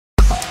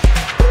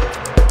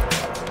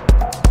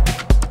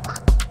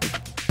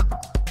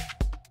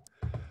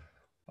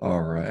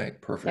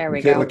right, perfect. There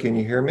we Mikhaila, go. can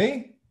you hear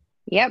me?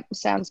 Yep,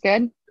 sounds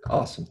good.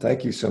 Awesome.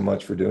 Thank you so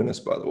much for doing this,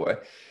 by the way.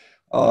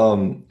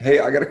 Hey,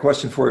 I got a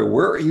question for you.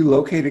 Where are you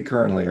located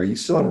currently? Are you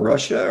still in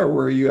Russia or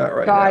where are you at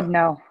right God,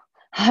 now? no.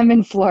 I'm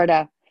in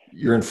Florida.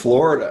 You're in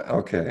Florida.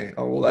 Okay.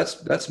 Oh, well,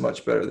 that's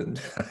much better than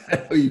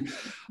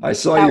I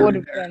saw That you would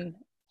in have there. been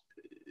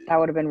that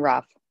would have been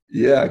rough.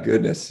 Yeah,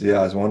 goodness. Yeah,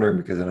 I was wondering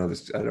because I know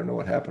this, I don't know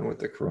what happened with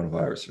the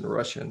coronavirus in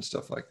Russia and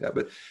stuff like that.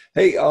 But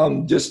hey,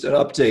 just an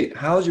update.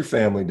 How's your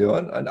family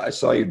doing? I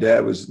saw your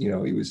dad was, he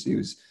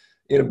was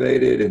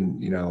intubated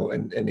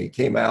and, and he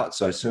came out.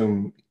 So I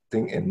assume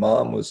and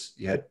mom was,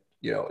 you had,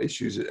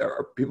 issues.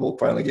 Are people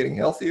finally getting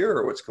healthier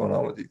or what's going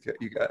on with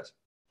you guys?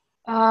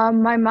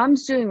 My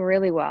mom's doing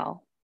really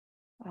well.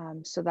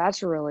 So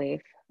that's a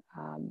relief.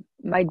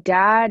 My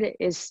dad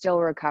is still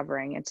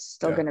recovering. It's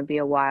still Yeah. going to be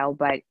a while,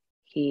 but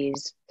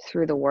he's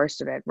through the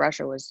worst of it.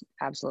 Russia was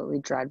absolutely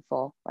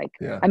dreadful.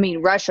 Yeah. I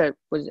mean,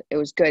 it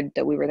was good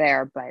that we were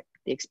there, but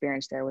the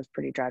experience there was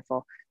pretty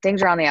dreadful.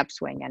 Things are on the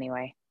upswing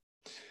anyway.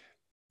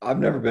 I've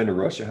never been to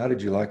Russia. How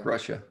did you like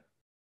Russia?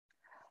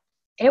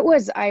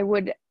 I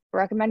would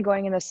recommend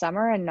going in the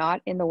summer and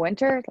not in the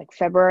winter. Like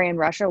February in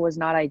Russia was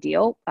not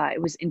ideal.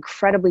 It was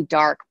incredibly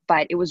dark,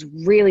 but it was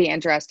really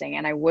interesting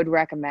and I would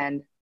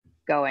recommend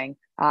going.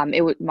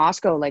 It was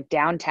Moscow, like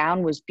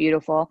downtown was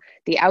beautiful.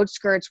 The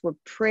outskirts were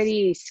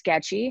pretty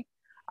sketchy.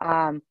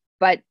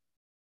 But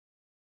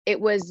it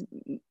was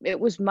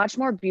much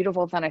more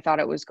beautiful than I thought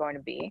it was going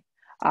to be.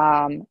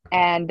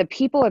 And the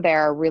people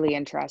there are really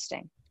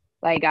interesting.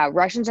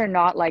 Russians are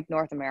not like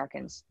North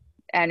Americans,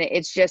 and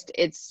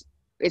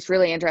it's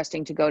really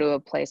interesting to go to a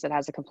place that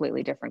has a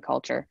completely different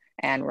culture,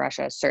 and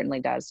Russia certainly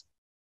does.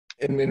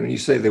 And when you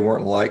say they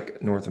weren't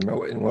like North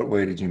America, in what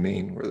way did you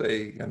mean? Were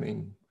they,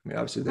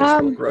 obviously they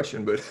spoke Um,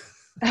 Russian, but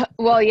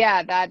well,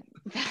 yeah,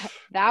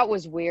 that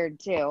was weird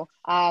too.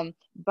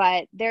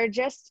 But they're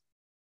just,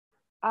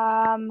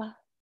 um,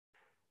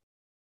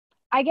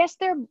 I guess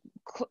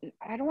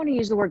I don't want to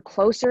use the word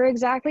closer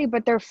exactly,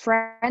 but they're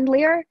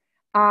friendlier,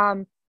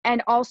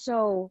 and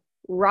also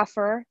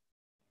rougher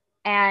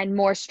and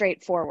more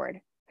straightforward.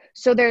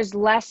 So there's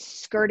less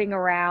skirting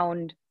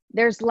around,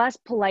 there's less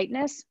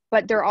politeness,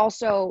 but they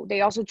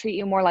also treat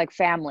you more like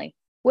family,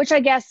 which I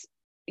guess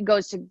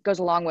goes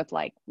along with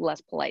like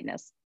less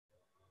politeness.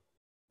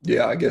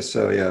 yeah, I guess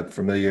so. Yeah,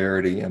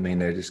 familiarity. I mean,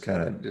 they just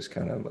kind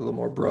of a little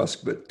more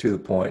brusque, but to the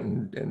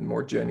point and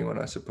more genuine,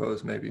 I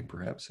suppose. Maybe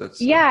perhaps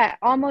that's Yeah,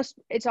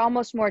 it's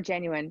almost more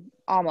genuine.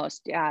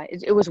 Almost. Yeah.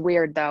 It was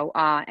weird though.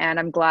 And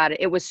I'm glad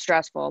it was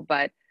stressful,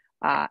 but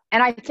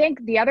and I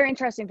think the other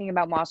interesting thing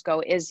about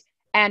Moscow is,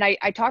 and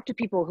I talked to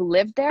people who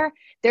lived there,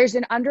 there's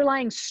an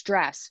underlying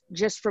stress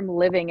just from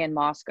living in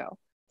Moscow,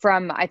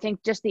 from I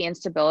think just the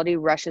instability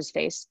Russia's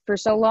faced for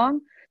so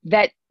long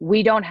that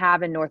we don't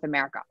have in North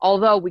America.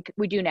 Although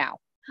we do now.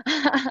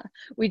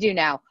 We do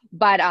now.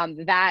 But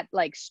that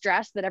like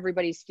stress that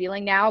everybody's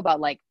feeling now about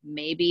like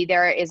maybe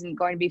there isn't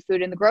going to be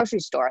food in the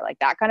grocery store, like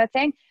that kind of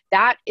thing,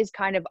 that is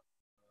kind of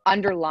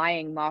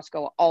underlying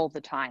Moscow all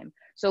the time.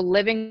 So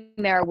living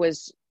there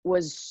was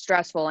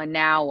stressful, and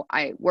now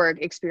we're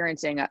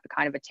experiencing a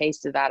kind of a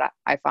taste of that.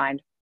 I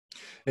find.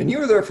 and you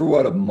were there for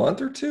what, a month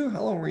or two?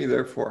 How long were you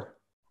there for?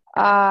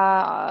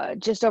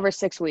 Just over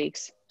 6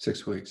 weeks.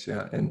 6 weeks,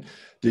 yeah. And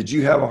did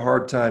you have a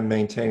hard time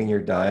maintaining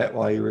your diet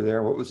while you were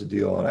there? What was the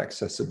deal on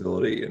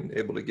accessibility and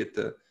able to get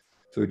the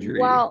food you're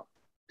eating? Well,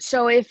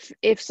 so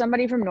if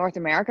somebody from North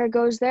America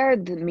goes there,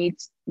 the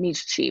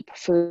meat's cheap.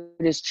 Food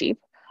is cheap.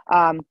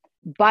 Um,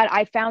 but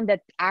I found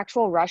that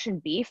actual Russian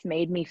beef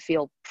made me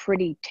feel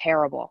pretty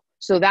terrible.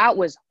 So that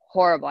was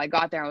horrible. I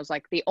got there, I was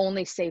like, the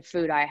only safe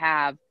food I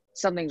have,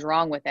 something's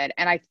wrong with it.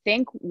 And I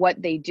think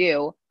what they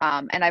do,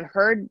 and I've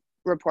heard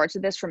reports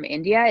of this from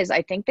India, is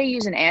I think they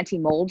use an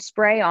anti-mold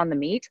spray on the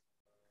meat.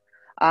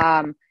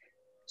 Um,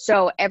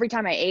 so every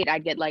time I ate,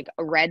 I'd get like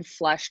a red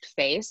flushed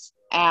face,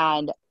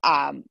 and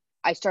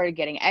I started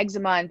getting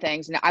eczema and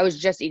things. And I was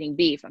just eating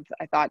beef.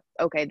 I thought,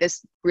 okay,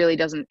 this really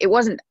doesn't. It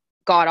wasn't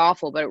god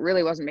awful, but it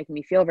really wasn't making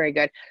me feel very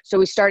good. So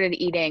we started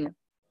eating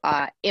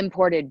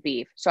imported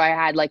beef. So I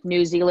had like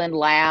New Zealand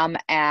lamb,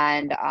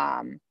 and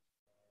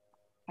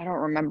I don't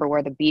remember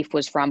where the beef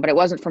was from, but it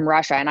wasn't from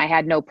Russia, and I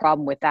had no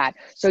problem with that.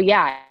 So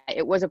yeah,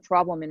 it was a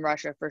problem in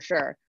Russia for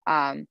sure.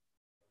 Yeah,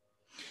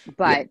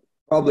 But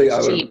probably it's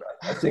I would. cheap.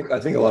 I think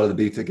a lot of the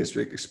beef that gets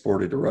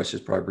exported to Russia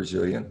is probably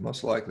Brazilian.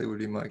 Most likely would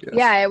be my guess.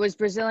 Yeah, it was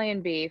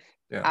Brazilian beef,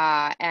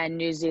 Yeah. and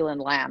New Zealand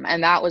lamb,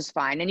 and that was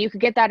fine. And you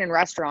could get that in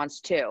restaurants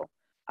too.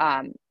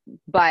 Um,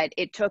 but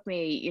it took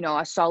me,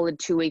 a solid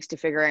 2 weeks to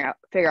figure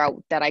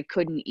out that I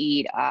couldn't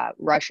eat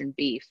Russian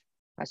beef.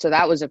 So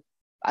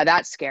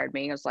that scared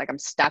me. It was like I'm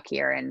stuck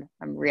here and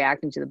I'm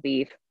reacting to the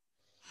beef.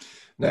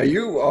 Now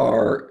you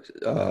are,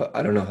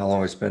 I don't know how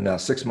long it's been now,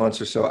 6 months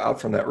or so out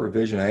from that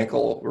revision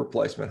ankle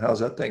replacement. How's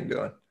that thing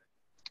doing?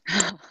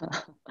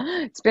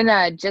 It's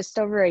been just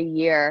over a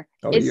year.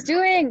 Oh, It's you.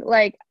 doing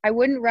like I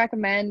wouldn't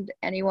recommend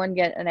anyone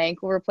get an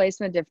ankle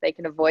replacement if they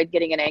can avoid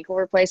getting an ankle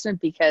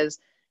replacement, because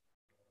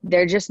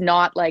they're just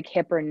not like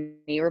hip or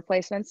knee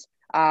replacements.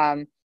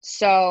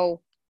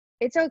 So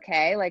it's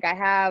okay. Like I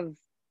have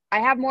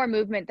more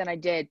movement than I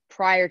did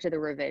prior to the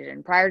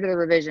revision. Prior to the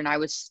revision, I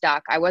was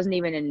stuck. I wasn't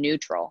even in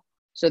neutral.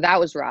 So that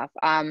was rough.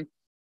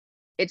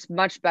 It's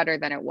much better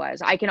than it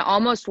was. I can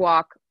almost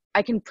walk.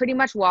 I can pretty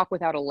much walk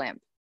without a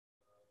limp.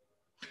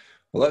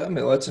 Well, I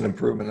mean, that's an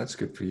improvement. That's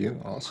good for you.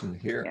 Awesome to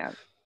hear. Yeah.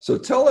 So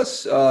tell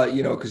us,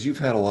 because you've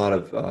had a lot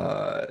of,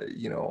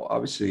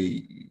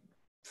 obviously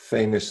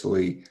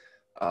famously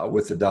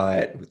with the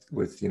diet,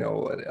 with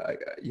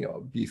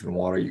beef and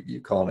water,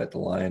 you calling it the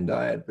lion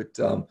diet, but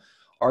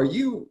are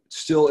you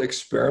still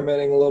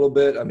experimenting a little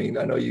bit? I mean,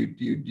 I know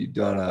you've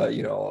done a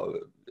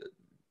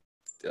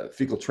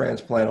fecal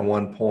transplant at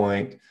one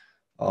point.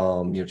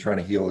 You're trying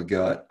to heal the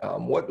gut.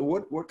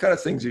 What kind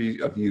of things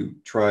have you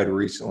tried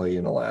recently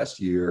in the last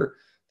year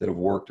that have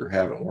worked or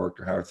haven't worked,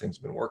 or how have things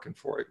been working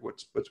for you?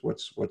 What's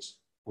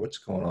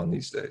going on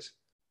these days?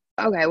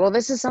 Okay, well,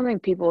 this is something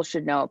people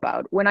should know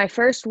about. When I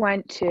first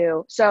went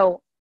to,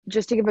 so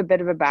just to give a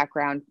bit of a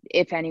background,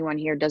 if anyone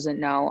here doesn't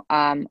know,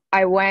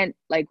 I went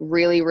like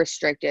really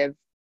restrictive,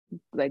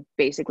 like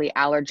basically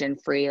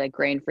allergen free, like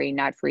grain free,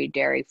 nut free,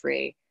 dairy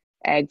free,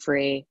 egg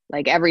free,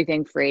 like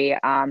everything free,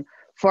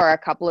 for a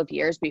couple of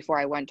years before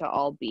I went to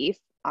all beef.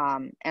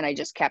 And I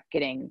just kept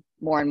getting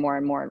more and more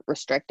and more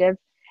restrictive.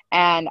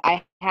 And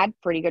I had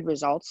pretty good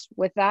results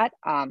with that.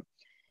 And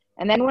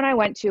then when I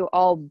went to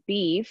all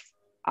beef,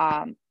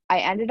 I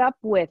ended up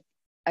with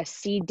a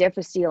C.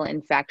 difficile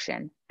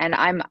infection. And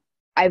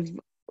I've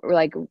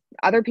like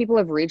other people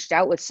have reached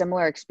out with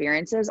similar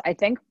experiences. I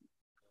think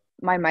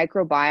my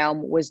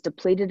microbiome was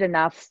depleted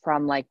enough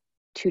from like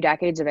 2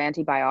 decades of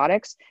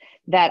antibiotics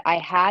that I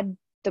had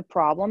the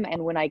problem.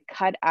 And when I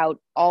cut out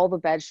all the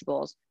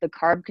vegetables, the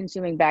carb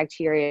consuming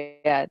bacteria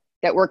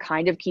that were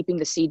kind of keeping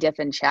the C. diff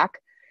in check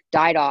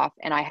died off.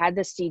 And I had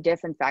this C.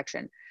 diff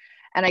infection.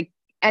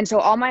 And so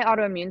all my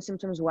autoimmune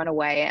symptoms went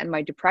away and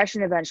my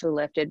depression eventually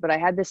lifted, but I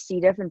had this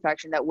C. diff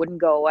infection that wouldn't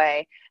go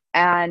away.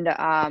 And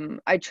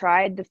I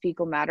tried the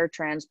fecal matter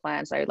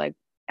transplants.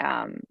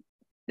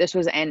 This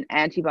was an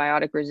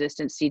antibiotic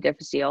resistant C.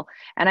 difficile.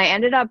 And I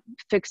ended up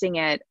fixing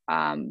it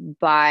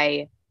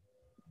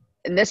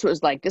and this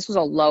was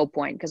a low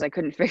point because I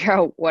couldn't figure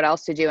out what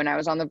else to do. And I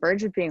was on the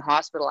verge of being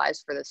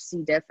hospitalized for the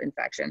C. diff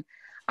infection.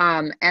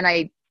 And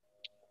I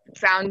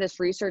found this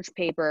research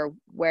paper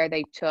where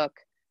they took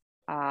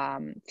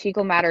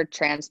fecal matter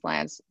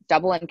transplants,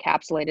 double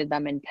encapsulated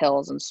them in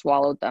pills and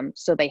swallowed them.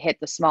 So they hit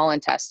the small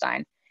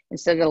intestine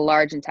instead of the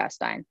large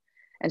intestine.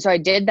 And so I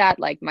did that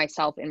like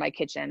myself in my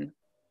kitchen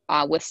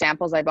with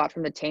samples I bought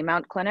from the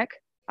Taymount Clinic,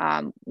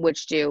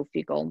 which do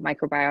fecal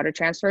microbiota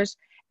transfers.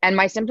 And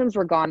my symptoms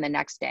were gone the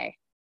next day.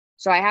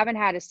 So I haven't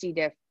had a C.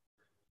 diff.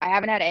 I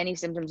haven't had any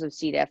symptoms of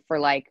C. diff for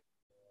like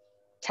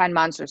 10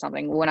 months or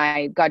something when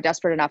I got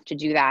desperate enough to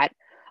do that.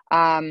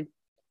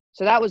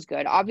 So that was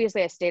good.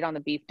 Obviously I stayed on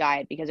the beef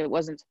diet because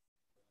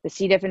the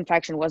C. diff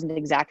infection wasn't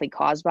exactly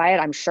caused by it.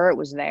 I'm sure it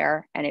was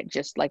there and it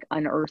just like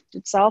unearthed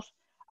itself.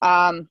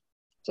 So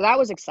that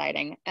was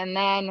exciting. And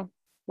then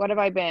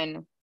I've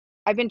been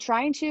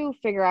trying to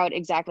figure out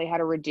exactly how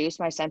to reduce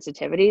my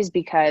sensitivities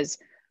because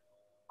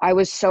I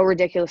was so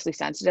ridiculously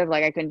sensitive.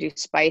 Like I couldn't do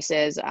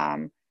spices.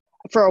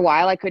 For a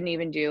while I couldn't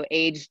even do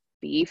aged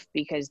beef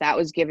because that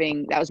was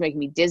making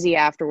me dizzy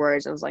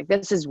afterwards. I was like,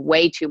 this is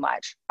way too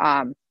much.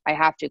 I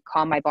have to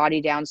calm my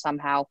body down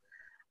somehow.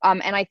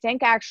 And I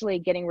think actually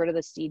getting rid of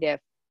the C. diff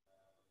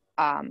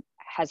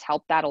has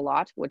helped that a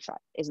lot, which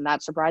isn't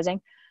that surprising.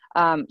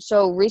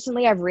 So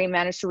recently I've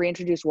managed to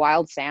reintroduce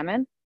wild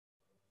salmon,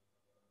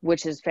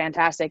 which is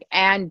fantastic,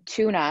 and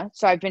tuna.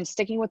 So I've been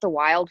sticking with the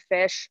wild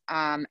fish,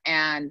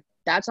 and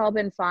that's all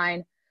been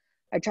fine.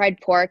 I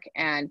tried pork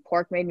and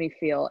pork made me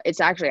feel,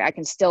 I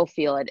can still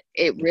feel it.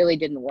 It really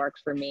didn't work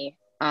for me.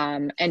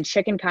 And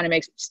chicken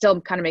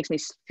still makes me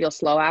feel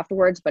slow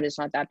afterwards, but it's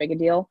not that big a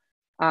deal.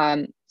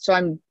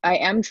 So I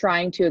am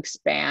trying to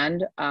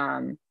expand,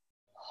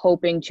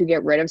 hoping to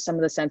get rid of some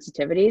of the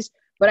sensitivities,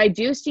 but I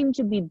do seem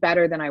to be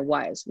better than I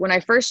was. When I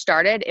first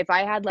started, if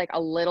I had like a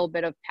little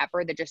bit of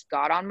pepper that just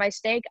got on my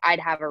steak, I'd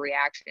have a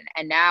reaction.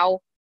 And now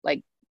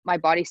like my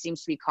body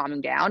seems to be calming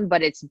down,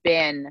 but it's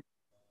been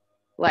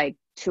like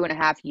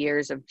 2.5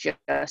 years of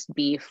just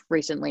beef,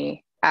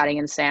 recently adding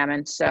in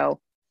salmon. So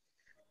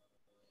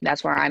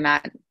that's where I'm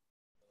at.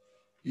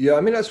 Yeah,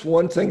 I mean, that's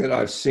one thing that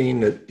I've seen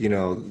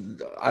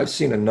that, I've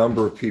seen a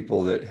number of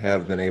people that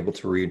have been able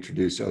to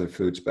reintroduce other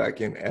foods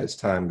back in as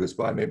time goes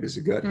by. Maybe as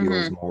the gut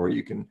heals more,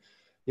 you can,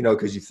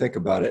 because you think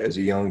about it as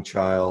a young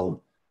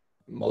child,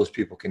 most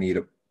people can eat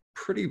a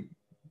pretty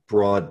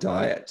broad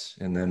diet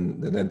and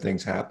then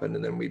things happen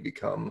and then we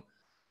become,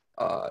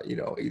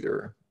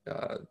 either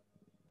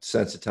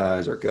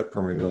sensitized, our gut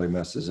permeability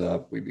messes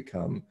up, we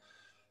become,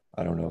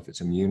 I don't know if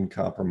it's immune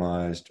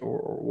compromised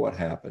or what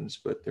happens,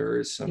 but there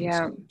is some,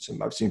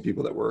 I've seen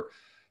people that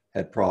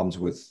had problems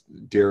with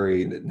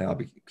dairy that now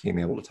became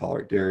able to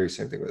tolerate dairy.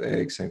 Same thing with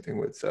eggs, same thing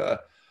with,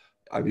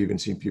 I've even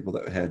seen people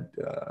that had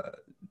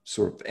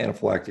sort of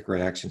anaphylactic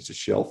reactions to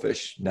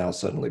shellfish now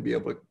suddenly be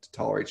able to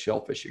tolerate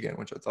shellfish again,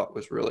 which I thought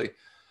was really,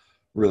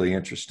 really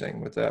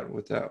interesting with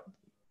that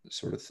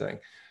sort of thing.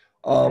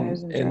 That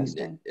is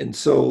interesting. And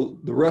so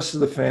the rest of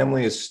the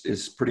family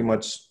is pretty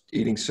much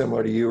eating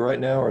similar to you right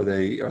now, or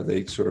are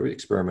they sort of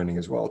experimenting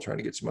as well, trying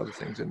to get some other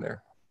things in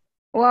there?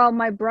 Well,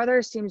 my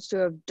brother seems to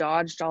have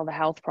dodged all the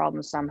health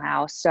problems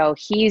somehow. So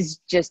he's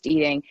just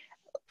eating,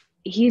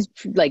 he's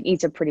like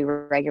eats a pretty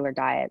regular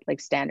diet, like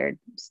standard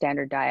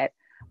diet.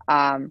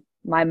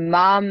 My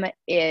mom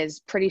is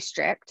pretty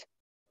strict.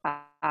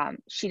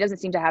 She doesn't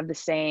seem to have the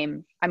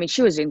same, I mean,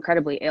 she was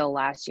incredibly ill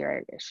last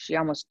year. She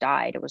almost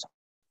died. It was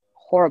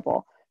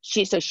horrible.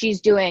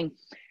 She's doing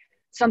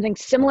something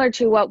similar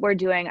to what we're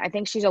doing. I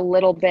think she's a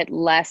little bit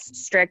less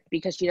strict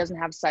because she doesn't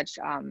have such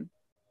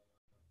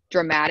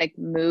dramatic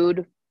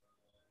mood.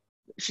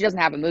 She doesn't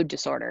have a mood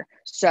disorder.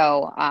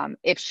 So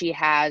if she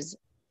has,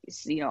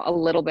 a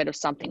little bit of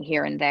something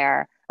here and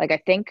there, like I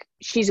think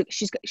she's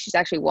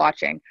actually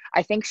watching.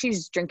 I think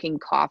she's drinking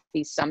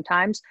coffee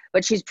sometimes,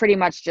 but she's pretty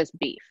much just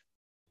beef.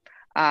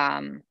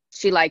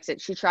 She likes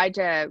it.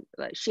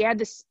 She had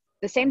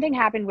the same thing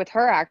happened with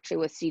her actually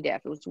with C.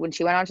 diff. It was when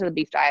she went onto the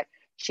beef diet,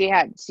 she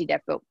had C.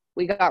 diff, but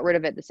we got rid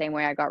of it the same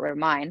way I got rid of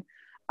mine.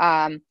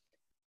 And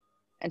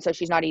so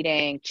she's not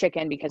eating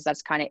chicken because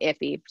that's kind of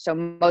iffy. So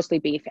mostly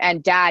beef,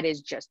 and dad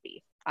is just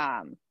beef.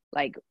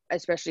 Like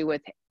especially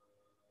with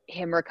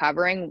him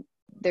recovering,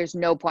 there's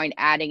no point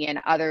adding in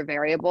other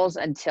variables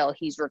until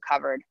he's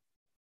recovered.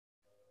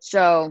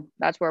 So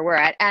that's where we're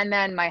at. And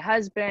then my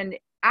husband,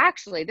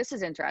 actually, this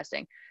is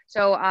interesting.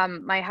 So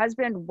my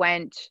husband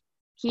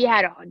he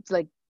had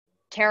like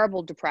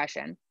terrible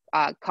depression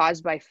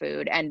caused by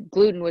food, and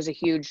gluten was a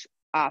huge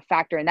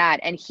factor in that.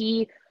 And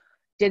he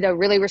did a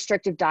really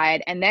restrictive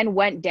diet and then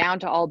went down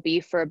to all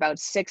beef for about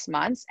 6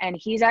 months. And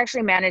he's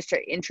actually managed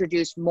to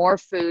introduce more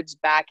foods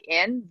back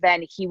in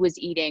than he was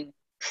eating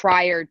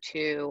prior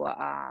to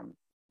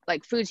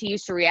like foods he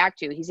used to react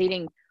to. He's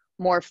eating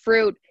more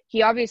fruit.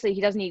 He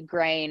doesn't eat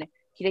grain.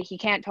 He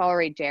can't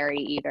tolerate dairy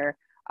either.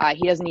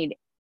 He doesn't eat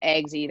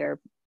eggs either.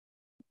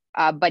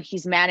 But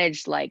he's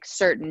managed like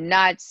certain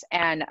nuts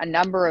and a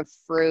number of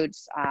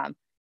fruits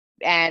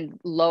and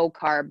low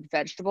carb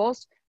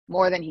vegetables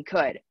more than he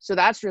could. So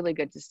that's really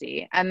good to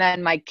see. And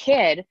then my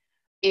kid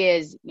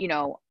is,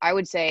 I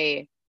would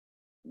say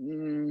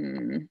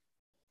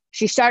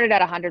she started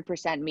at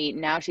 100% meat.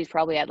 And now she's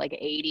probably at like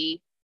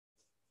 80-ish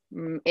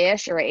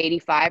or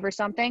 85 or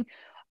something.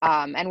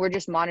 And we're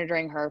just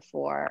monitoring her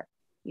for,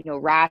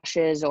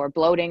 rashes or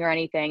bloating or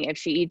anything. If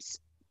she eats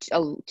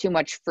too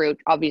much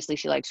fruit, obviously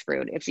she likes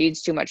fruit. If she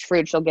eats too much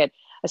fruit, she'll get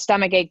a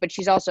stomach ache, but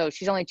she's only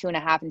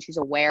 2.5 and she's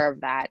aware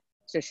of that.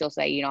 So she'll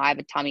say, I have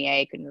a tummy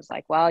ache, and it's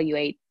like, well, you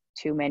ate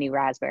too many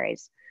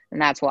raspberries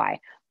and that's why.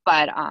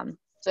 But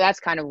so that's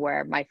kind of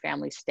where my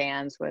family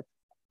stands with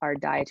our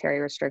dietary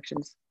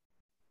restrictions.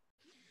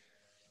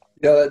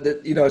 Yeah,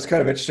 it's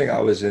kind of interesting. I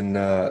was in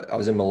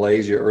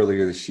Malaysia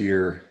earlier this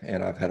year,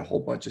 and I've had a whole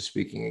bunch of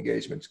speaking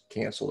engagements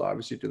canceled,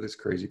 obviously, due to this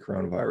crazy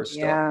coronavirus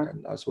stuff. Yeah.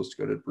 And I was supposed to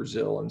go to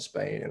Brazil and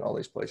Spain and all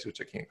these places,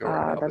 which I can't go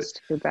right now. That's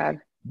too bad.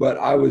 But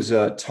I was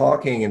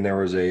talking, and there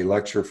was a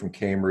lecturer from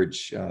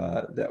Cambridge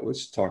that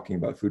was talking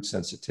about food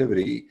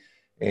sensitivity,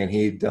 and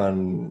he'd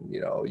done,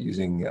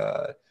 using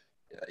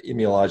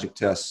immunologic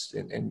tests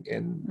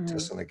and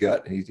tests on the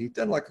gut, and he'd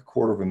done like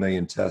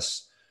 250,000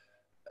 tests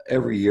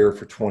every year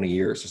for 20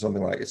 years, or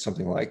something like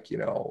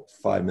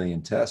 5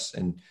 million tests,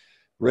 and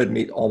red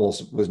meat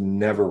almost was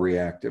never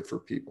reactive for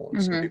people.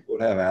 And some people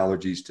would have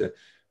allergies to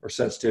or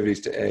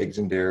sensitivities to eggs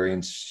and dairy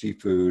and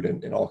seafood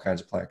and all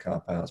kinds of plant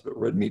compounds, but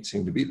red meat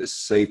seemed to be the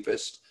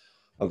safest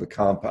of the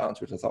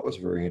compounds, which I thought was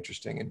very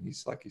interesting. And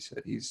he's, like he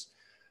said, he's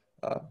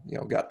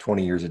got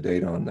 20 years of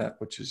data on that,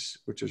 which is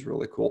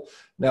really cool.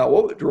 Now,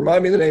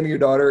 remind me the name of your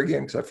daughter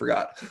again, because I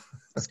forgot.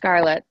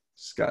 Scarlett.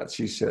 Scott,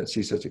 she's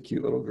such a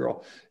cute little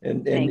girl,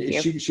 and Thank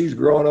you. she's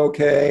growing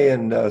okay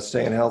and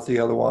staying healthy.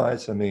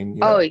 Otherwise, I mean,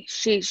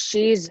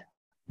 she's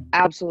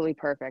absolutely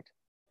perfect.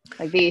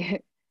 Like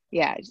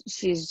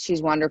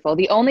she's wonderful.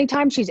 The only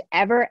time she's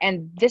ever,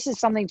 and this is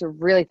something to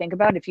really think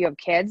about if you have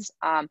kids,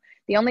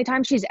 the only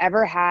time she's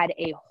ever had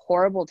a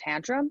horrible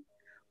tantrum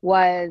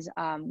was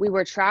we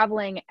were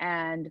traveling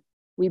and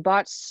we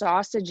bought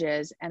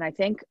sausages, and I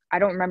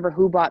don't remember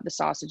who bought the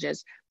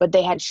sausages, but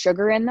they had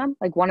sugar in them.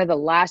 Like one of the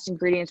last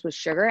ingredients was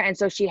sugar. And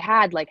so she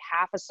had like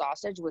half a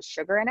sausage with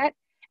sugar in it.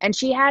 And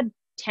she had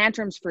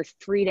tantrums for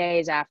 3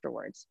 days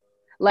afterwards,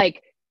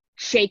 like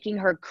shaking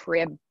her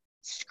crib,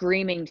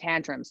 screaming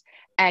tantrums.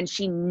 And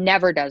she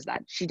never does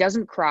that. She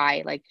doesn't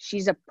cry. Like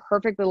she's a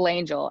perfect little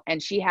angel.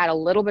 And she had a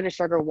little bit of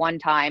sugar one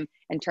time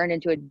and turned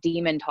into a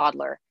demon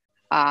toddler.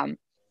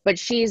 But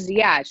she's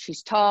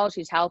tall,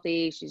 she's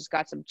healthy, she's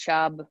got some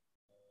chub,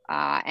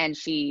 and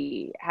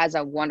she has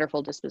a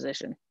wonderful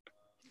disposition.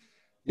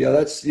 Yeah,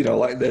 that's,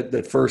 like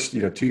that first,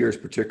 2 years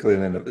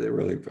particularly, and then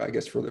really, I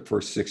guess for the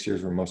first 6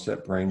 years where most of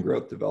that brain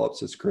growth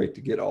develops, it's great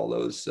to get all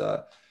those,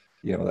 that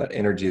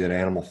energy, that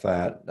animal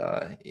fat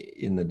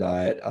in the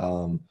diet.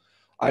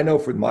 I know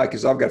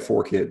because I've got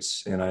 4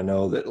 kids, and I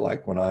know that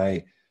like when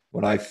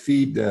I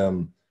feed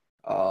them,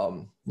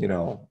 I'll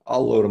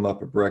load them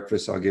up at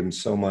breakfast. I'll give them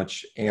so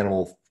much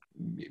animal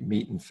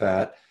meat and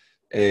fat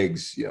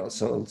eggs,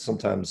 so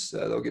sometimes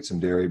they'll get some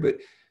dairy, but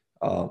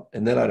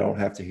and then I don't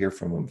have to hear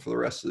from them for the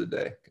rest of the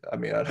day. I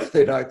mean,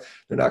 they're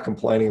not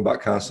complaining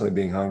about constantly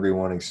being hungry,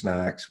 wanting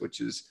snacks,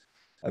 which is,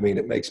 I mean,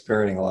 it makes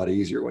parenting a lot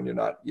easier when you're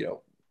not,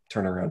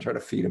 turning around trying to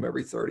feed them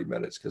every 30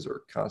 minutes because they're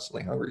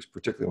constantly hungry,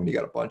 particularly when you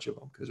got a bunch of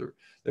them because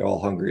they're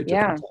all hungry at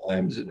different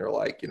times, and they're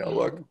like,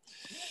 look,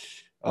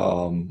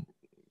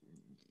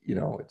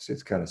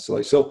 it's kind of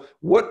silly. So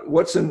what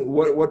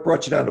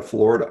brought you down to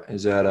Florida?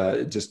 Is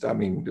that just, I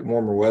mean,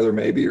 warmer weather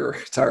maybe, or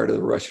tired of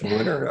the Russian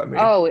winter? I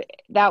mean,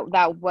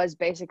 that was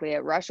basically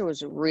it. Russia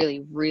was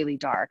really, really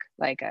dark,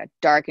 like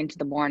dark into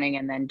the morning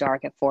and then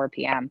dark at 4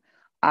 p.m.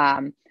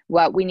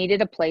 Well, we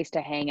needed a place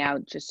to hang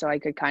out just so I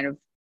could kind of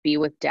be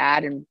with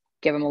Dad and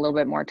give him a little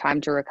bit more time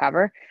to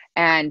recover,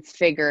 and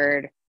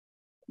figured,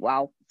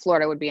 well,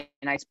 Florida would be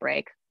a nice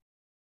break.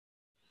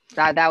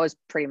 That was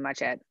pretty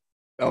much it.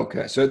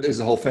 Okay. So is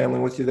the whole family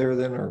with you there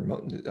then, or?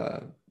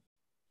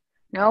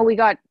 No, we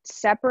got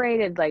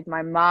separated. Like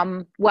my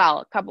mom, well,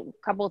 a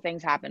couple of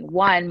things happened.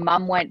 One,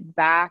 Mom went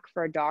back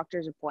for a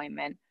doctor's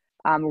appointment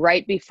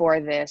right before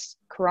this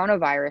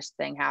coronavirus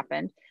thing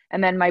happened.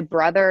 And then my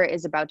brother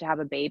is about to have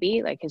a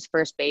baby, like his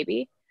first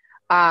baby.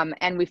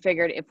 And we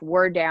figured if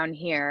we're down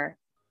here,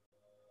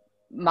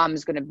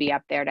 Mom's going to be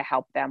up there to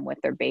help them with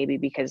their baby,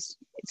 because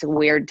it's a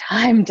weird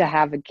time to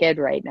have a kid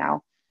right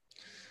now.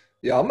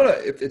 Yeah,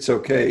 if it's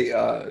okay,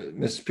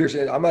 Mrs.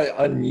 Peterson, I'm gonna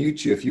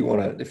unmute you if you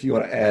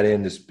wanna add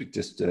in just if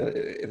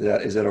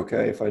is that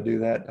okay if I do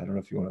that? I don't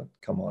know if you want to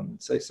come on and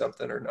say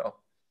something or no.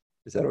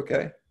 Is that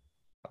okay?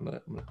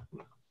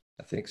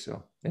 I think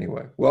so.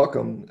 Anyway,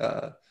 welcome.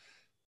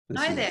 This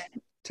Hi is there.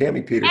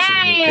 Tammy Peterson,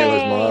 Hey,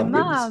 Mikaila's mom.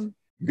 Mom.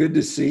 Good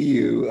to see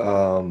you.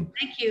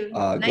 Thank you.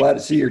 Glad to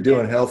see you're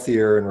doing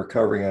healthier and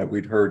recovering.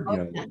 We'd heard,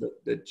 Okay.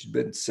 that you've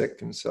been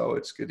sick, and so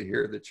it's good to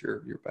hear that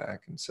you're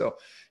back. And so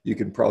you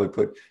can probably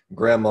put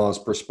grandma's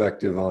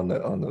perspective on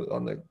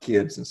the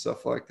kids and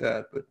stuff like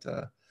that.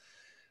 But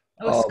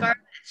Scarlett,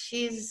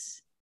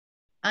 she's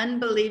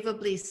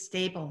unbelievably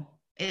stable.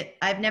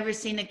 I've never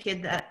seen a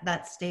kid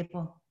that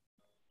stable.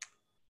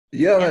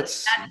 Yeah,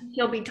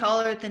 she'll be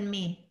taller than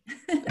me.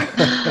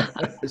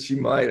 She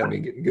might. I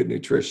mean, getting good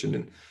nutrition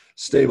and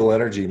stable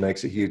energy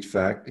makes a huge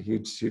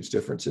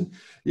difference. And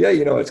yeah,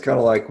 it's kind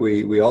of like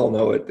we all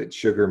know it, that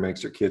sugar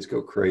makes our kids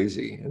go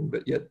crazy,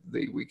 but yet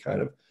we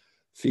kind of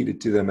feed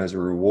it to them as a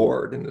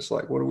reward. And it's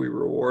like, what are we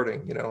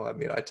rewarding? I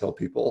mean, I tell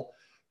people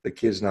the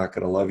kid's not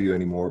going to love you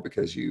anymore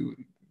because you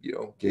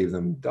gave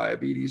them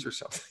diabetes or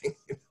something,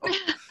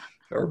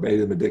 or made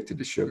them addicted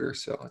to sugar.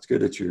 So it's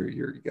good that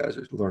you guys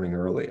are learning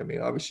early. I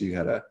mean, obviously you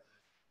had a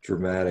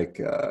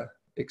dramatic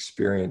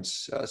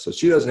experience. So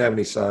she doesn't have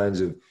any signs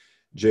of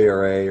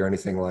JRA or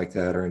anything like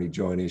that, or any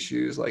joint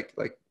issues like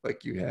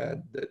you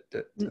had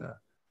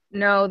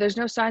No, there's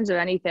no signs of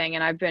anything.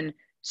 And I've been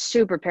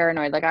super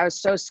paranoid. Like I was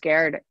so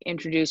scared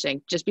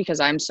introducing, just because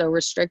I'm so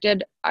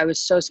restricted, I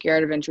was so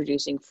scared of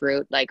introducing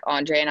fruit. Like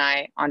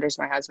Andre's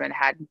my husband,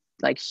 had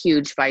like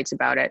huge fights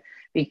about it.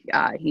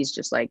 He's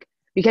just like,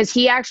 because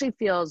he actually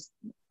feels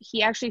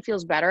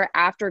better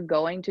after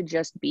going to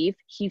just beef.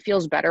 He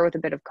feels better with a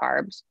bit of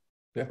carbs,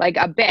 like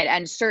a bit,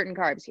 and certain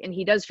carbs. And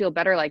he does feel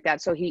better like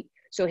that. So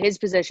his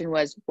position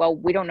was, well,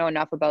 we don't know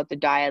enough about the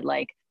diet.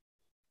 Like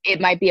it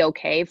might be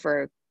okay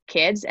for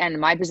kids. And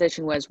my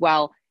position was,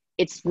 well,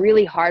 it's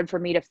really hard for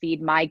me to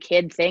feed my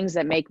kid things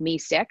that make me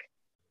sick.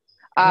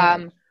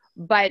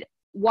 But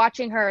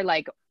watching her,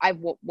 like I've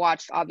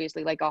watched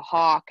obviously like a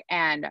hawk,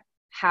 and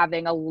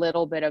having a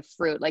little bit of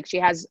fruit, like she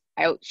has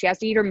to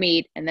eat her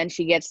meat, and then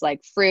she gets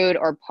like fruit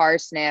or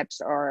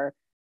parsnips or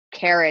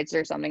carrots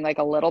or something, like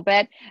a little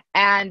bit.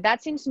 And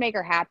that seems to make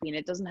her happy. And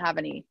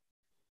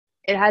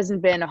it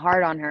hasn't been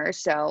hard on her.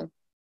 So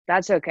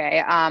that's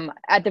okay.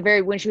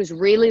 When she was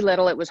really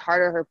little, it was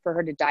harder for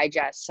her to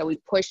digest. So we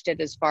pushed it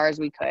as far as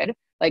we could.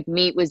 Like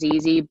meat was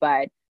easy,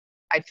 but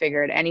I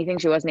figured anything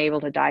she wasn't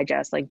able to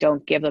digest, like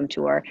don't give them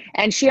to her.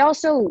 And she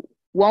also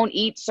won't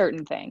eat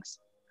certain things.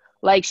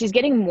 Like she's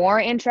getting more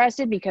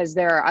interested because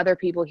there are other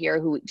people here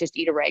who just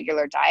eat a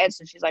regular diet.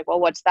 So she's like, well,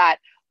 what's that?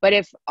 But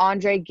if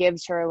Andre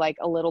gives her like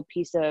a little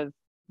piece of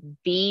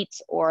beet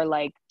or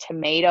like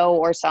tomato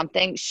or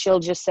something, she'll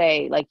just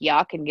say like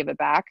yuck and give it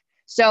back.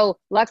 So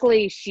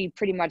luckily she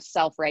pretty much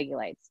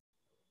self-regulates.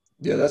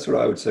 Yeah, that's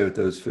what I would say with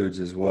those foods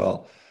as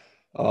well.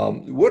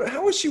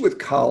 How is she with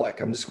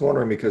colic? I'm just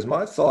wondering, because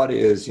my thought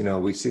is,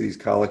 we see these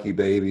colicky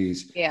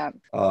babies. Yeah.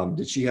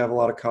 Did she have a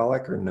lot of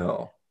colic or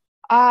no?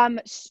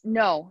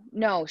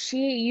 No. She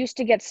used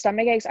to get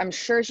stomach aches. I'm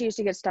sure she used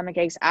to get stomach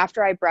aches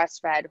after I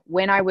breastfed,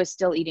 when I was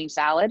still eating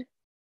salad.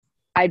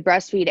 I'd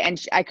breastfeed, and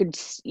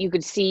you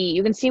can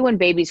see when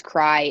babies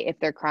cry, if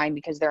they're crying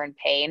because they're in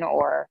pain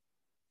or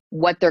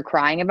what they're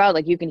crying about.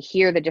 Like you can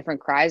hear the different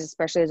cries,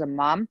 especially as a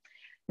mom.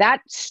 That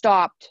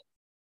stopped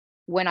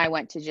when I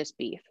went to just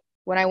beef.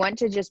 When I went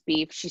to just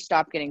beef, she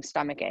stopped getting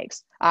stomach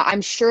aches.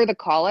 I'm sure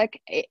colic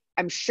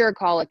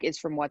is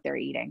from what they're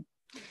eating.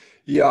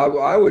 Yeah,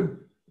 I would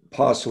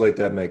postulate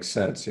that makes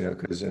sense,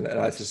 because, and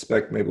I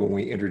suspect maybe when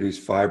we introduce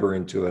fiber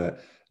into a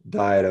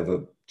diet of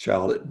a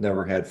child that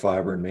never had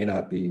fiber and may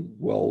not be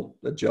well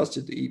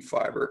adjusted to eat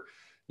fiber.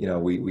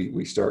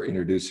 We start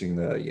introducing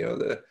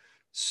the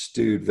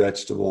stewed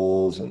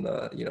vegetables and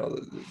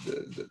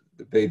the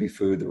baby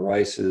food, the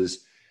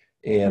rices.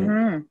 And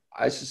Mm-hmm.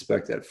 I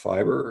suspect that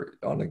fiber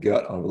on the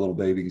gut, on a little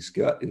baby's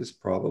gut, is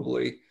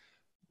probably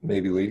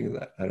maybe leading to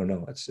that. I don't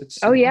know. It's Oh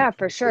something yeah, to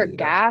for sure. consider,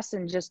 Gas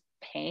and just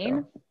Yeah, pain.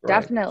 right.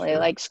 Definitely. Sure.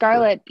 Like Sure.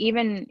 Scarlett,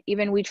 even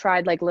we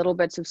tried like little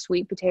bits of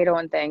sweet potato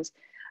and things.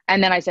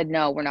 And then I said,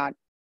 no, we're not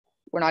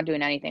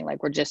doing anything.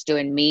 Like we're just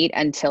doing meat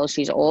until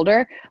she's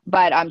older.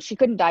 But she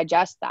couldn't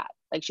digest that.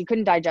 Like she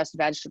couldn't digest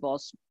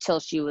vegetables till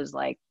she was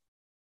like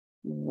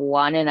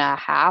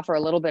 1.5 or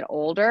a little bit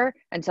older,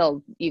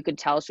 until you could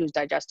tell she was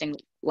digesting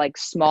like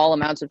small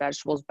amounts of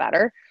vegetables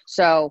better.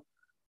 So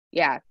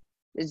yeah,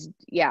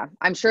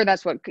 I'm sure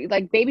that's what,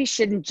 like, babies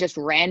shouldn't just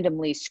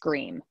randomly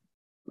scream.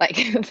 Like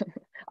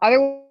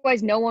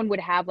otherwise no one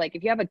would have, like,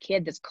 if you have a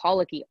kid that's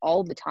colicky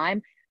all the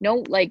time,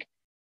 no, like,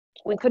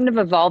 we couldn't have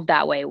evolved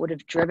that way. It would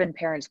have driven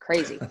parents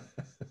crazy.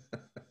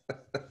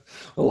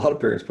 A lot of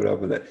parents put up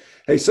with it.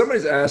 Hey,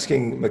 somebody's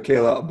asking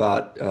Mikhaila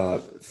about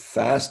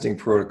fasting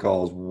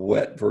protocols,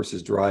 wet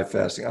versus dry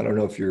fasting. I don't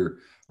know if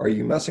are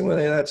you messing with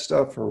any of that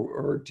stuff,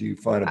 or do you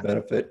find a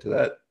benefit to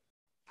that?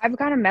 I've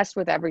kind of messed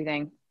with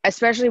everything,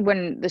 especially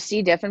when the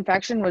C. diff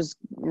infection was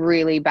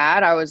really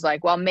bad. I was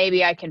like, well,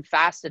 maybe I can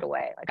fast it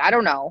away. Like, I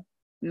don't know.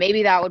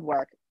 Maybe that would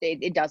work.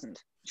 It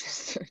doesn't,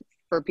 just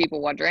for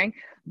people wondering.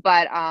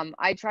 But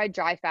I tried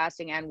dry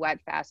fasting and wet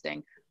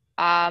fasting.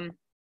 Um,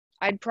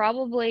 I'd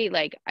probably,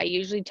 like, I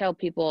usually tell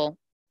people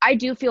I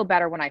do feel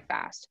better when I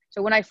fast.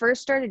 So when I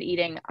first started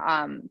eating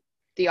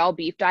the all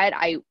beef diet,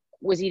 I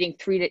was eating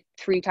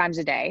three times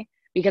a day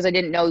because I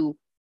didn't know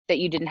that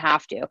you didn't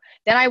have to.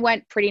 Then I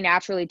went pretty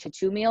naturally to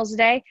 2 meals a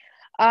day.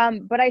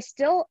 But I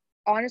still,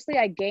 honestly,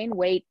 I gain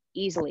weight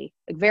easily,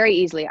 like very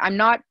easily. I'm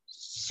not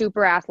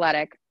super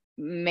athletic,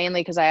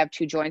 mainly because I have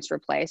two joints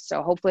replaced.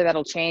 So hopefully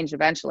that'll change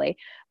eventually.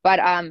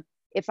 But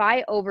if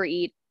I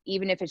overeat,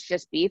 even if it's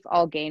just beef,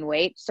 I'll gain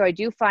weight. So I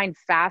do find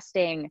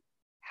fasting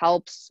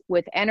helps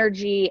with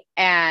energy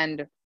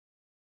and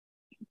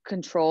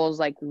controls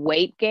like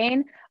weight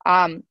gain.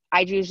 I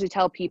usually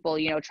tell people,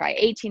 try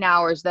 18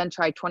 hours, then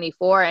try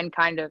 24 and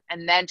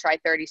then try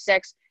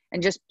 36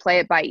 and just play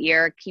it by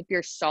ear. Keep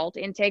your salt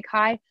intake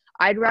high.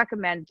 I'd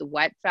recommend the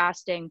wet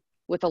fasting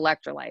with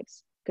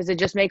electrolytes because it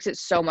just makes it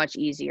so much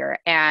easier.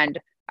 And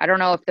I don't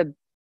know if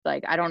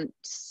I don't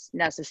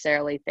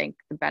necessarily think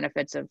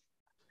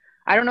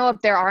I don't know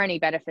if there are any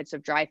benefits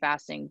of dry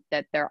fasting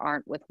that there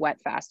aren't with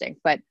wet fasting,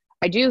 but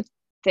I do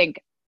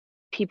think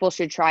people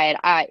should try it.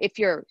 If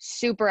you're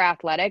super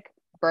athletic,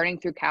 burning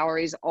through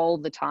calories all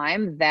the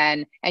time,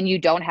 and you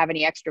don't have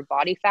any extra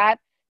body fat,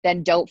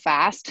 then don't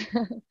fast,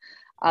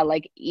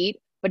 like eat.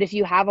 But if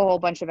you have a whole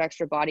bunch of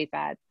extra body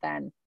fat,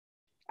 then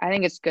I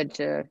think it's good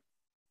to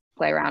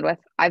play around with.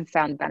 I've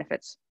found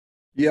benefits.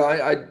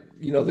 Yeah,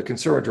 the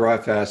concern with dry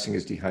fasting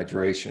is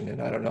dehydration, and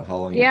I don't know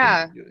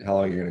Yeah. how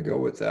long you're going to go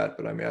with that.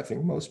 But I mean, I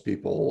think most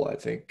people,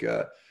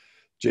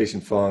 Jason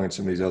Fung and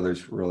some of these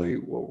others really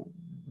will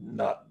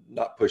not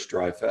push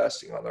dry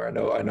fasting on there.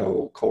 I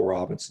know Cole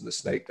Robinson, the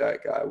snake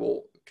diet guy,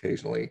 will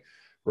occasionally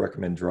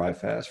recommend dry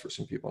fast for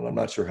some people, and I'm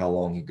not sure how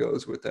long he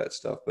goes with that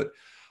stuff. But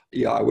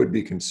yeah, I would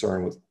be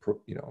concerned with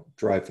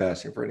dry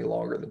fasting for any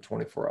longer than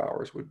 24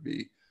 hours would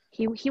be.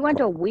 He went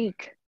a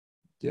week.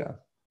 Yeah,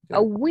 yeah.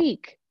 A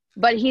week.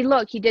 But he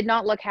did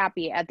not look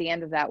happy at the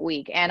end of that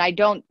week. And I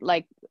don't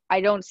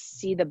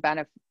see the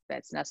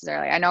benefits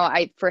necessarily. I know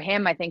for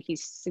him, I think he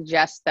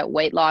suggests that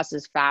weight loss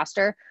is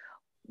faster,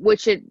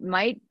 which it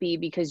might be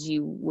because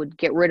you would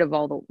get rid of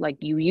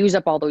you use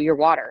up all your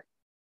water.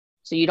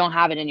 So you don't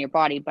have it in your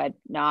body. But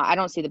no, I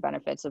don't see the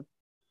benefits of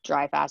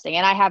dry fasting.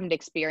 And I haven't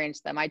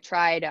experienced them. I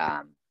tried,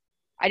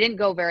 I didn't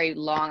go very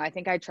long. I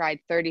think I tried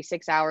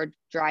 36-hour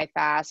dry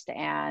fast,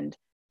 and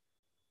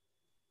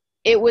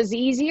it was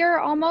easier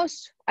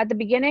almost at the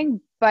beginning,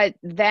 but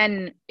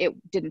then it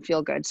didn't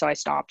feel good. So I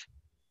stopped.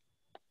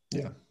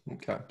 Yeah.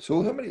 Okay.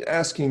 So somebody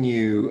asking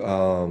you,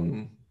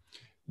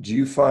 do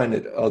you find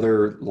that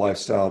other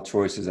lifestyle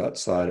choices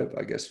outside of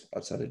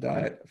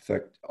diet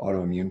affect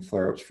autoimmune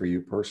flare-ups for you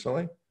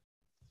personally?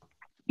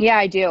 Yeah,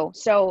 I do.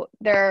 So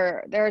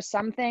there are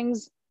some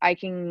things I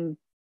can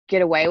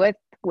get away with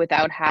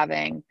without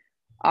having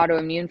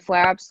autoimmune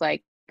flare-ups.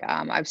 Like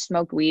I've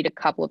smoked weed a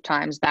couple of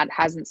times. That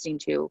hasn't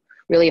seemed to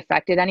really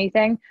affected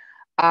anything.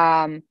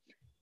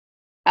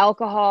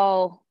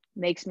 Alcohol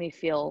makes me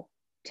feel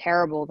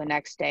terrible the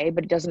next day,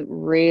 but it doesn't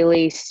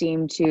really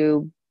seem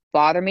to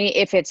bother me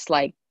if it's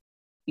like,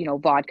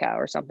 vodka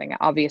or something.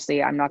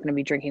 Obviously, I'm not going to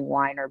be drinking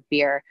wine or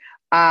beer.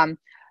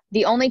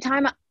 The only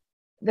time,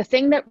 the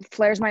thing that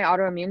flares my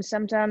autoimmune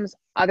symptoms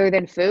other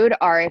than food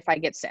are if I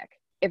get sick.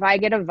 If I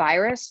get a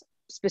virus,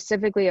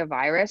 specifically a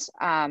virus,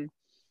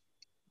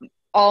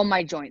 all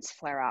my joints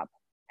flare up.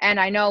 And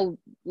I know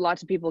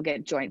lots of people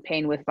get joint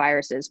pain with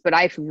viruses, but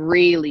I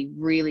really,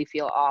 really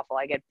feel awful.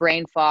 I get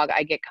brain fog.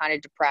 I get kind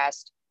of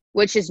depressed,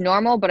 which is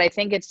normal, but I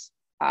think it's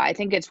I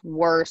think it's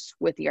worse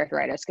with the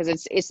arthritis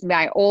because it's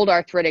my old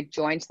arthritic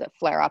joints that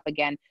flare up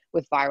again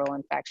with viral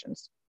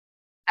infections.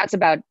 That's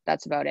about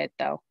it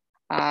though.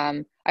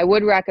 I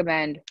would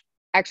recommend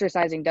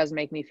exercising. Does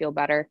make me feel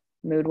better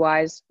mood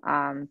wise.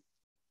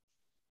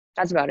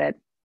 That's about it.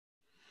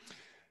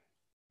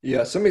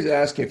 Yeah, somebody's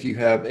asking if you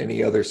have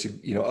any other,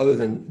 other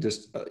than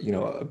just,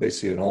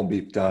 basically an all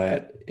beef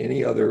diet,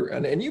 any other,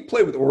 and you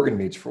played with organ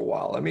meats for a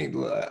while. I mean,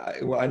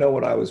 I know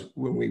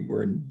when we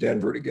were in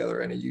Denver together,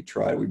 and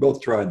we both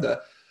tried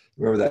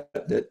remember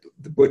that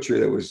the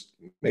butcher that was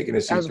making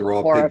us eat the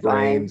raw pig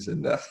brains,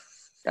 and that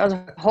was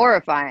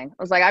horrifying.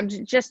 I was like,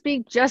 just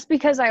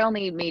because I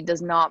only eat meat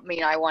does not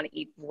mean I want to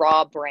eat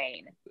raw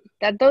brain.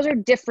 Those are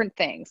different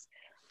things.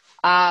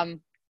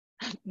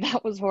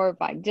 That was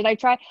horrifying.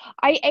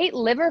 I ate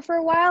liver for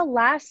a while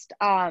like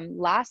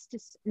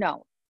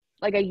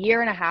a year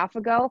and a half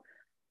ago.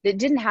 It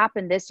didn't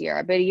happen this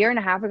year, but a year and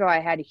a half ago, I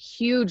had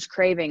huge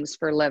cravings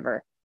for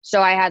liver.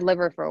 So I had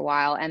liver for a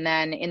while. And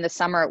then in the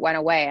summer, it went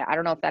away. I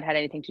don't know if that had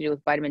anything to do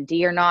with vitamin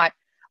D or not.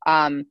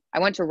 I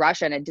went to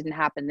Russia and it didn't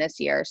happen this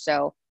year.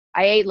 So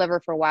I ate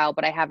liver for a while,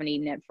 but I haven't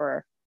eaten it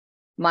for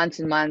months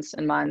and months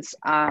and months.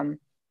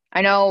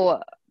 I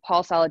know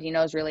Paul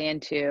Saladino is really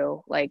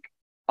into like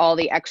all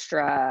the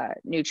extra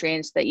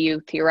nutrients that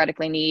you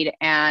theoretically need.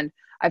 And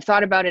I've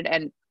thought about it,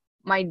 and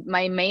my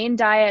main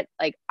diet,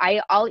 like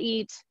I'll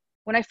eat,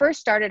 when I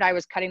first started, I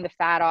was cutting the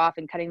fat off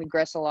and cutting the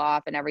gristle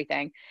off and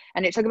everything.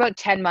 And it took about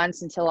 10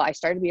 months until I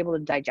started to be able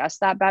to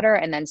digest that better.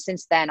 And then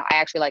since then, I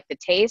actually like the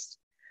taste.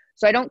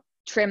 So I don't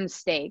trim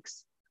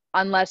steaks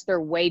unless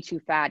they're way too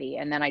fatty.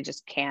 And then I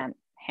just can't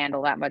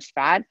handle that much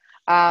fat.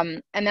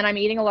 And then I'm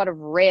eating a lot of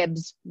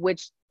ribs,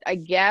 which I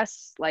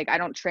guess, like, I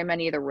don't trim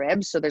any of the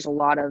ribs. So there's a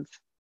lot of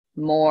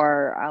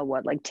more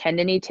like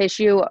tendony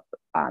tissue,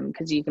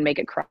 because you can make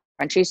it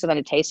crunchy so that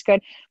it tastes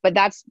good. But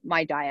that's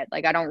my diet.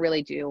 Like,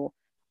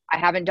 I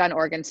haven't done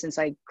organs since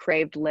I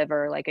craved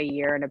liver like a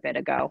year and a bit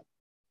ago.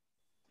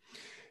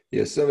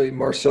 Yeah,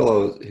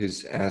 Marcelo,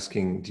 who's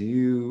asking, do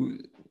you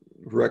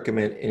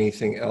recommend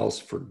anything else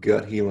for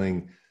gut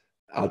healing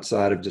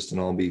outside of just an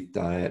all beef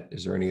diet?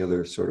 Is there any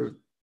other sort of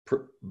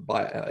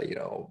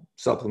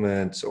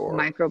supplements or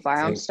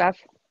microbiome stuff?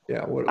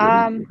 Yeah, what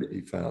have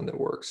you found that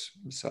works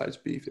besides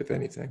beef, if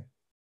anything?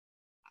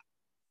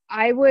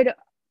 I would,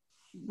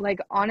 like,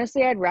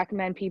 honestly, I'd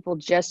recommend people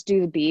just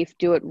do the beef,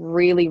 do it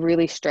really,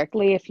 really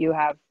strictly if you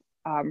have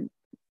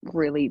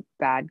really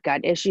bad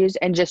gut issues,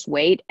 and just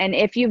wait. And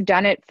if you've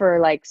done it for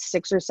like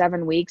 6 or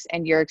 7 weeks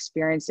and you're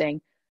experiencing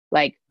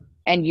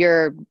and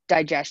your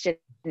digestion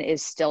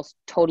is still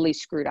totally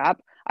screwed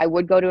up, I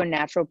would go to a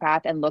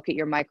naturopath and look at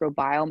your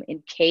microbiome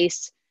in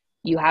case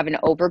you have an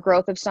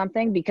overgrowth of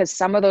something, because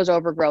some of those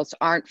overgrowths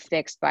aren't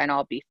fixed by an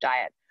all beef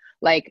diet.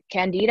 Like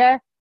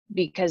candida,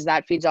 because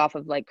that feeds off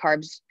of like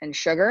carbs and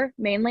sugar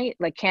mainly,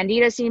 like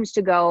candida seems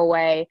to go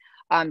away.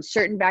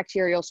 Certain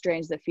bacterial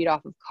strains that feed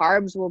off of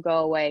carbs will go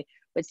away,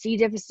 but C.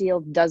 difficile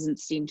doesn't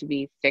seem to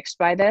be fixed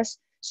by this.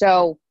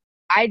 So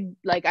I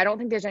don't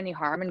think there's any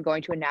harm in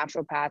going to a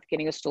naturopath,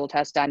 getting a stool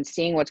test done,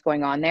 seeing what's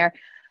going on there,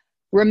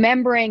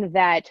 remembering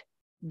that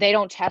they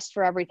don't test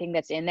for everything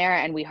that's in there,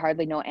 and we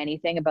hardly know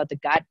anything about the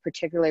gut,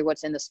 particularly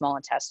what's in the small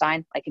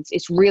intestine. Like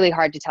it's really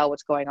hard to tell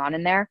what's going on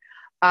in there.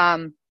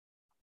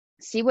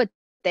 See what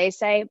they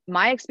say.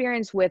 My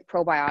experience with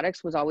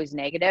probiotics was always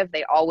negative.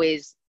 They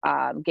always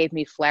gave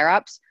me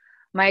flare-ups.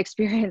 My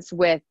experience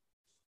with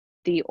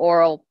the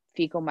oral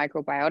fecal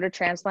microbiota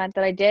transplant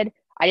that I didn't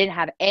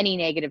have any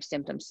negative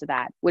symptoms to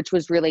that, which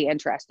was really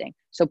interesting.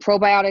 So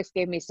probiotics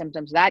gave me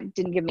symptoms. That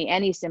didn't give me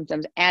any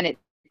symptoms, and it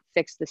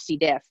fixed the C.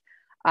 diff.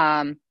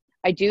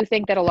 I do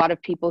think that a lot of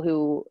people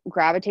who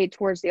gravitate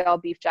towards the all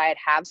beef diet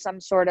have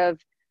some sort of,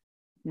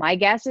 my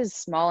guess is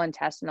small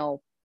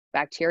intestinal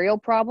bacterial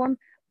problem,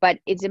 but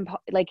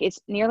it's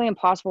nearly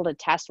impossible to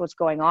test what's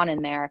going on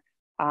in there.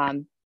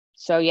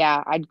 So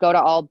yeah, I'd go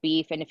to all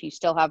beef, and if you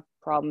still have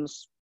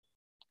problems,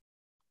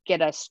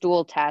 get a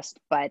stool test.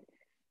 But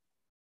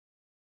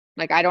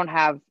like, I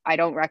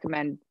don't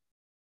recommend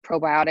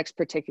probiotics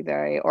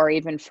particularly, or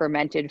even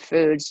fermented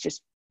foods,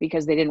 just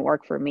because they didn't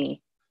work for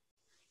me.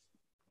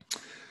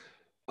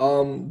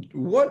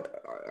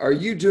 What are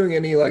you doing?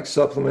 Any like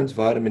supplements,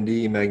 vitamin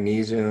D,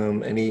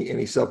 magnesium,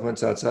 any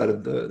supplements outside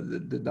of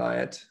the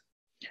diet?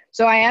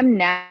 So I am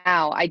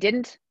now. I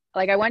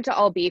went to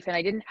all beef and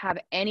I didn't have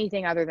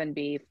anything other than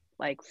beef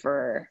like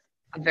for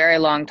a very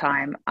long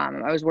time.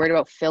 I was worried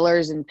about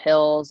fillers and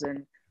pills,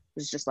 and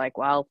was just like,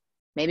 well,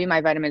 maybe my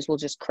vitamins will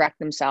just correct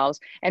themselves.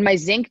 And my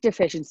zinc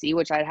deficiency,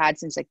 which I'd had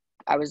since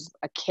I was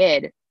a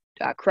kid,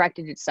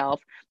 corrected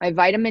itself. My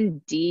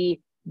vitamin D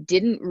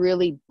didn't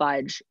really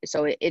budge,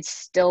 so it's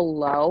still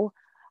low.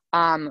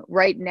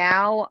 Right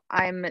now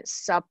I'm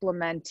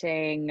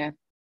supplementing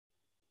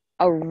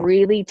a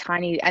really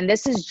tiny, and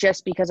this is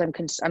just because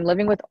I'm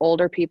living with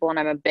older people, and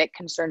I'm a bit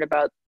concerned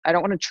about, I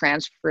don't want to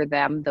transfer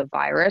them the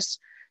virus.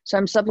 So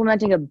I'm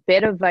supplementing a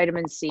bit of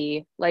vitamin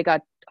C, like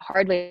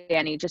hardly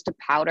any, just a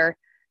powder.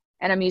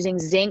 And I'm using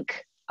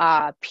zinc,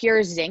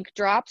 pure zinc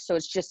drops. So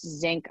it's just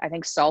zinc, I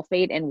think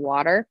sulfate and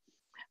water.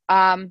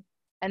 And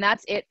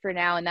that's it for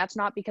now. And that's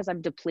not because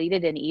I'm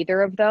depleted in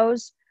either of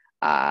those.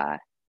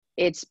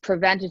 It's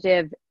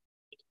preventative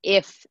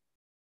if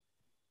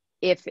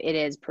it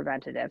is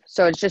preventative.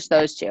 So it's just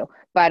those two.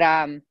 But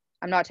I'm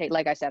not taking,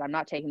 like I said, I'm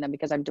not taking them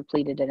because I'm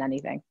depleted in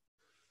anything.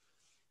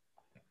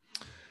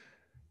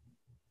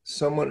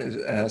 Someone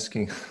is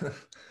asking,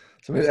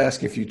 somebody's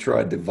asking if you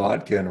tried the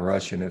vodka in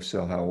Russian. If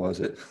so, how was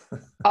it?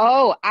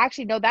 Oh,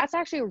 actually, no, that's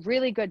actually a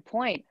really good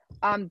point.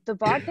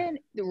 The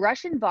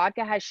Russian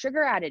vodka has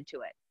sugar added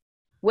to it,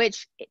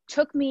 which it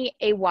took me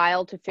a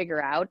while to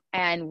figure out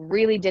and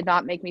really did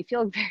not make me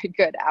feel very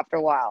good after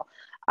a while.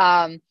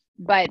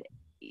 But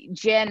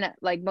gin,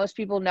 like most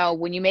people know,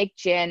 when you make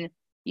gin,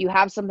 you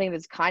have something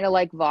that's kind of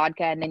like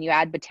vodka and then you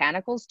add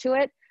botanicals to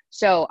it.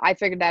 So I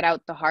figured that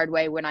out the hard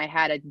way when I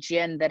had a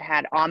gin that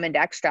had almond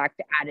extract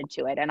added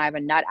to it, and I have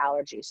a nut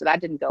allergy, so that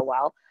didn't go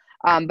well.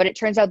 But it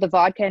turns out the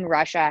vodka in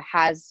Russia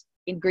has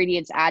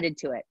ingredients added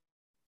to it.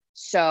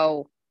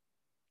 So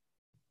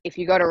if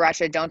you go to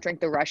Russia, don't drink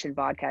the Russian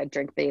vodka,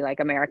 drink the like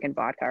American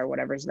vodka or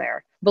whatever's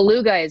there.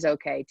 Beluga is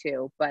okay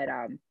too, but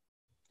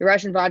the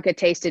Russian vodka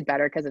tasted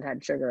better because it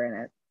had sugar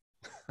in it.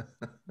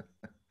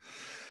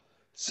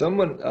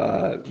 Someone,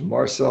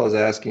 Marcel is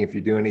asking if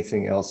you do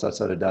anything else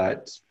outside of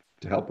diet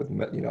to help with,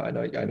 I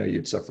know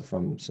you'd suffer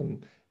from some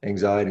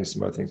anxiety and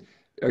some other things.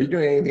 Are you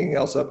doing anything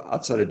else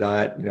outside of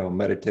diet,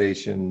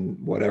 meditation,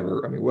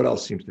 whatever? I mean, what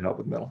else seems to help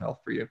with mental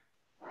health for you?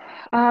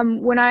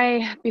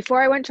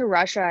 Before I went to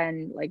Russia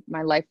and like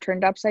my life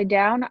turned upside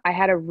down, I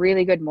had a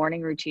really good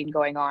morning routine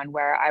going on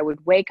where I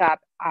would wake up.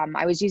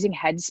 I was using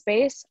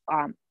Headspace,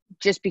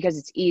 just because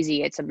it's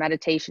easy. It's a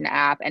meditation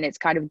app and it's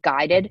kind of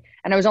guided.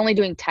 And I was only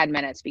doing 10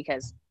 minutes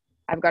because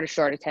I've got a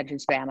short attention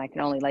span. I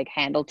can only like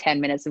handle 10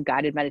 minutes of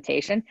guided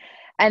meditation.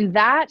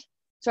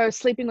 So I was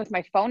sleeping with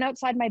my phone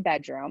outside my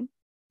bedroom,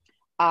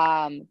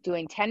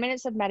 doing 10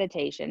 minutes of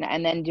meditation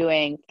and then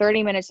doing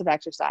 30 minutes of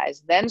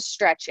exercise, then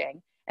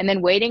stretching, and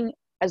then waiting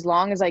as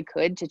long as I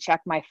could to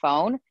check my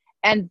phone.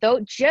 And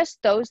just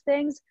those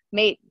things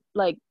made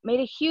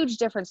a huge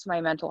difference to my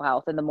mental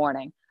health in the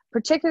morning,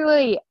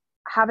 particularly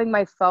having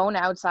my phone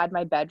outside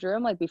my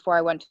bedroom, like before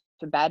I went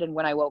to bed and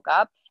when I woke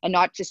up, and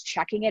not just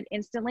checking it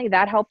instantly.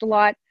 That helped a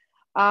lot.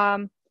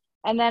 And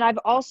then I've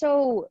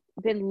also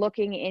been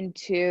looking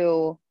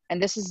into,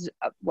 and this is,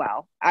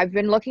 I've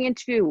been looking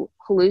into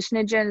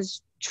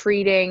hallucinogens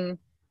treating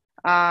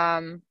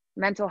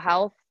mental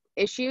health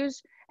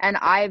issues. And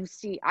I've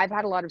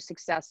had a lot of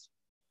success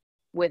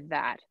with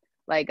that.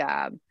 Like,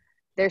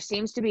 there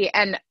seems to be,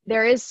 and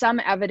there is some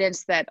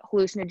evidence that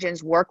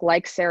hallucinogens work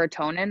like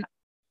serotonin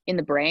in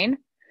the brain.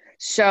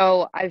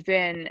 So I've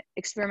been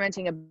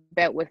experimenting a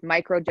bit with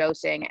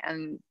microdosing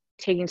and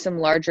taking some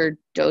larger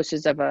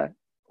doses of a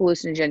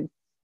hallucinogen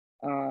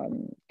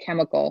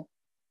chemical.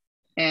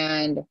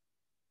 And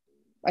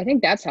I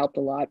think that's helped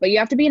a lot. But you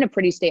have to be in a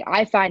pretty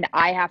I find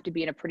I have to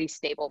be in a pretty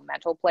stable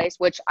mental place,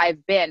 which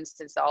I've been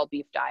since the all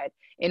beef diet,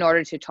 in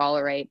order to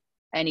tolerate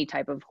any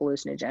type of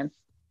hallucinogen.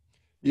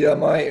 Yeah,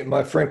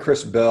 my friend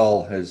Chris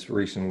Bell has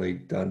recently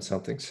done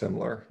something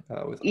similar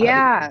with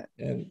Yeah.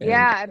 iodine,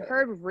 Yeah, I've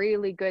heard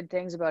really good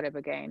things about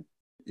Ibogaine.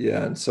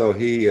 Yeah, and so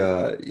he,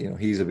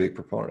 he's a big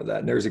proponent of that.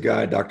 And there's a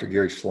guy, Dr.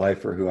 Gary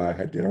Schleifer, who I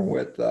had dinner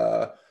with,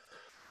 I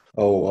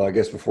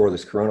guess before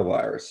this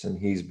coronavirus, and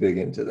he's big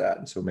into that.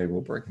 And so maybe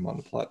we'll bring him on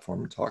the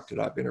platform and talk to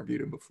it. I've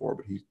interviewed him before,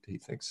 but he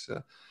thinks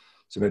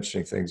some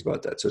interesting things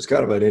about that. So it's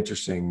kind of an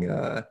interesting,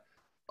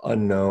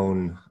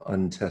 unknown,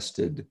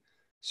 untested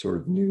sort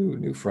of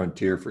new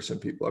frontier for some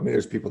people. I mean,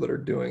 there's people that are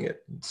doing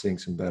it and seeing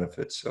some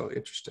benefits. So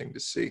interesting to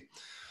see.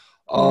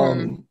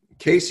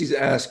 Casey's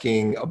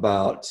asking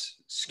about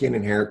skin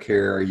and hair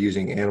care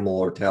using animal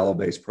or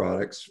tallow-based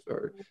products,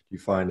 or do you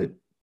find that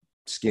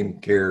skin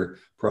care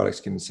products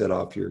can set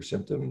off your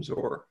symptoms?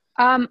 Or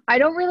I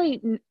don't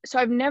really, so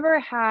I've never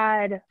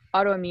had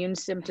autoimmune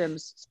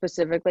symptoms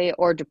specifically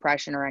or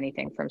depression or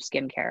anything from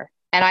skincare.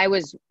 And I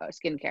was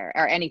skincare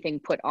or anything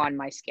put on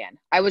my skin.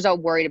 I was all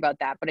worried about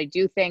that, but I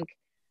do think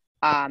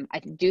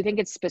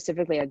it's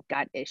specifically a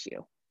gut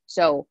issue.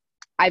 So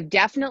I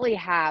definitely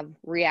have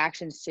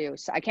reactions to,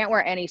 so I can't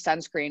wear any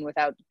sunscreen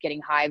without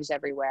getting hives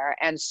everywhere.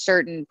 And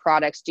certain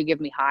products do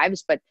give me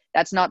hives, but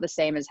that's not the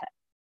same as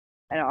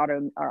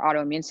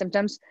autoimmune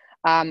symptoms.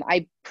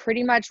 I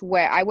pretty much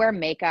wear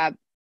makeup.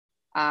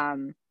 I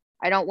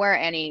don't wear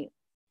any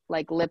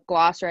like lip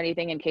gloss or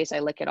anything in case I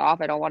lick it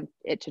off. I don't want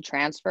it to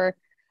transfer.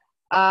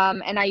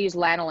 And I use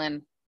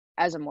lanolin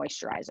as a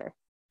moisturizer.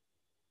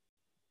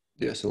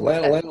 Yeah, so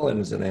lanolin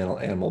is an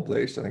animal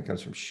based. I think it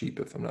comes from sheep,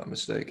 if I'm not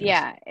mistaken.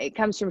 Yeah, it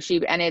comes from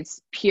sheep and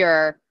it's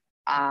pure.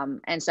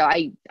 And so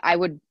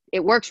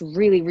it works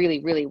really,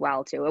 really, really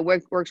well too. It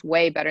works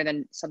way better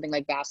than something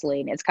like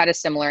Vaseline. It's kind of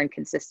similar in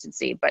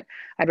consistency, but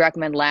I'd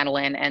recommend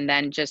lanolin. And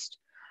then just,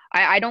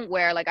 I don't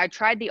wear, like I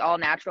tried the all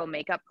natural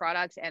makeup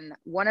products and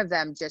one of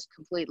them just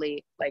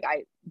completely, like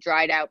I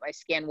dried out my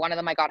skin. One of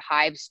them I got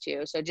hives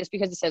too. So just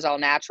because it says all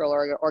natural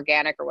or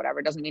organic or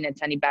whatever, doesn't mean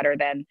it's any better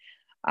than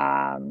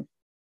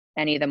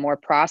any of the more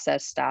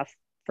processed stuff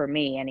for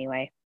me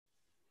anyway.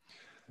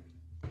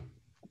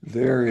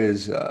 There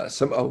is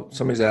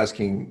somebody's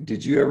asking,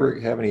 did you ever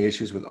have any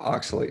issues with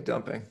oxalate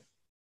dumping?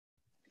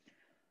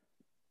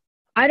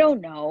 I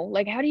don't know.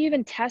 Like, how do you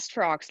even test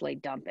for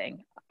oxalate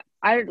dumping?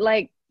 I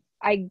like,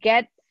 I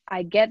get,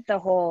 I get the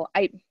whole,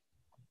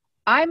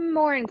 I'm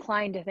more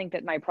inclined to think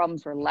that my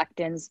problems were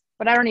lectins,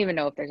 but I don't even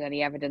know if there's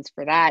any evidence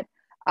for that.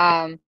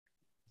 Um,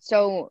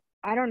 so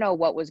I don't know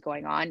what was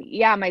going on.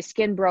 Yeah, my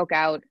skin broke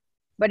out,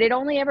 but it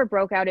only ever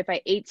broke out if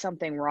I ate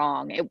something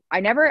wrong.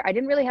 I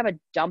didn't really have a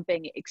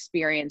dumping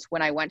experience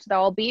when I went to the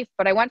all beef,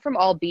 but I went from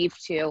all beef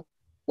to,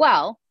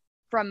 well,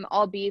 from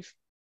all beef,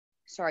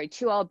 sorry,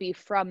 to all beef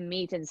from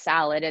meat and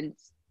salad. And,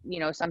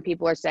 some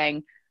people are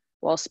saying,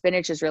 well,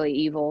 spinach is really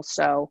evil.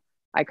 So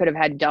I could have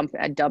had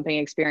a dumping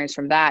experience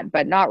from that,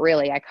 but not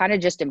really. I kind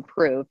of just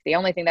improved. The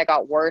only thing that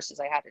got worse is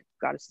I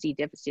got a C.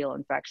 difficile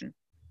infection.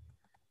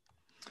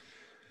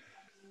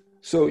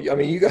 So, I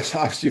mean, you guys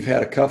obviously have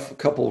had a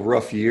couple of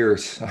rough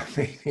years. I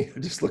mean,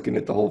 just looking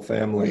at the whole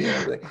family and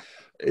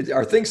everything.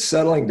 Are things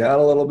settling down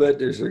a little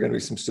bit? Is there going to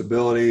be some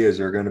stability? Is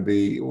there going to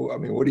be, I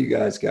mean, what do you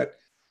guys got?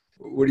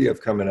 What do you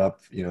have coming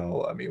up,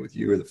 I mean, with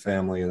you or the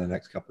family in the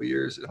next couple of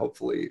years?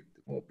 Hopefully it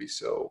won't be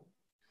so,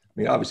 I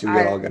mean, obviously we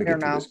all I got to don't get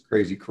through know. this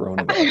crazy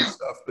coronavirus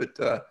stuff,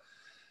 but,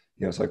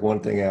 it's like one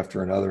thing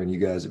after another, and you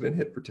guys have been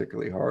hit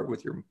particularly hard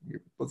with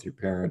both your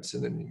parents,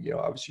 and then,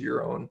 obviously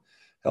your own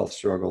health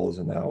struggles,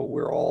 and now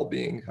we're all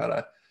being kind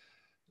of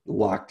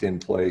locked in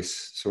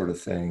place sort of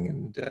thing,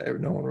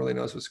 and no one really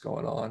knows what's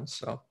going on.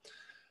 So,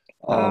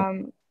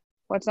 um,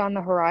 What's on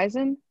the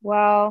horizon?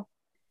 Well,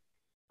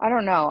 I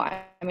don't know.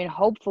 I mean,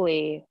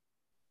 hopefully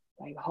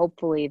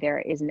there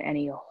isn't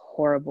any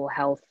horrible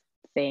health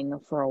thing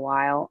for a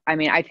while. I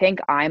mean, I think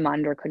I'm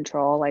under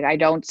control. Like, I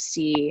don't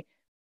see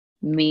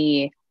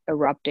me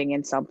erupting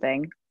in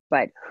something,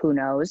 but who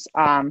knows?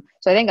 So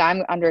I think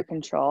I'm under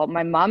control.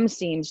 My mom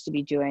seems to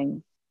be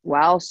doing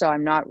well, so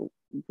I'm not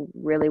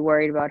really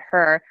worried about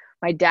her.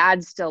 My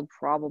dad still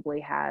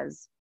probably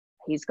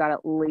he's got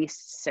at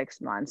least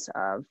 6 months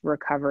of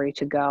recovery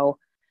to go.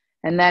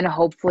 And then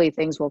hopefully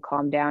things will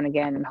calm down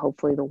again, and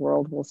hopefully the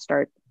world will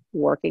start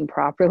working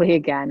properly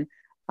again.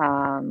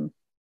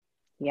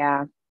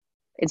 Yeah,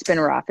 it's been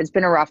rough. It's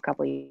been a rough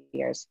couple of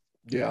years.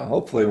 yeah,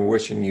 hopefully we're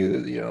wishing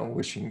you,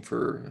 wishing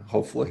for,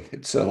 hopefully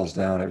it settles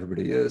down.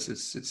 Everybody is.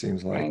 It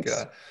seems like,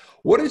 Thanks.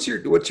 what is your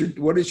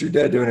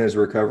dad doing in his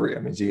recovery? I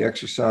mean, does he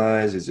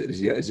exercise? Is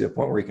he at a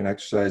point where he can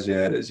exercise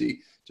yet? Is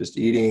he just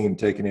eating and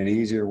taking it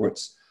easier?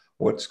 What's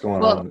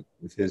going Well, on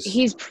with his,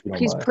 he's if you don't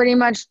he's mind? pretty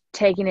much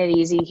taking it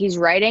easy. He's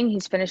writing,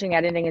 he's finishing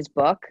editing his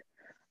book.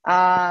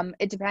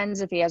 It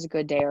depends if he has a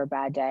good day or a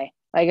bad day.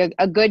 Like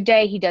a good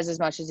day, he does as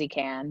much as he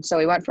can. So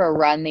we went for a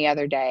run the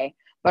other day,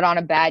 but on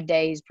a bad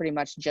day, he's pretty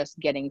much just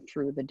getting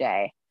through the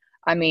day.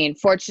 I mean,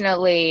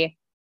 fortunately,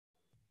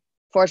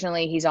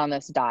 he's on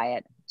this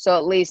diet. So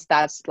at least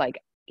that's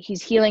like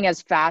he's healing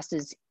as fast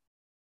as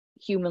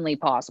humanly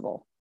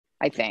possible,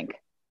 I think.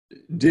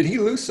 Did he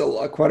lose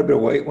quite a bit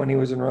of weight when he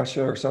was in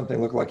Russia or something?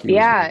 Looked like he was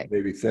Yeah,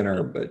 maybe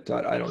thinner, but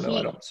I don't know. I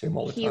he don't see him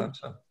all the he time.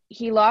 So,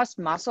 he lost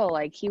muscle.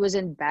 Like he was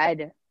in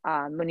bed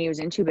when he was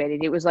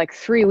intubated. It was like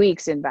 3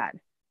 weeks in bed.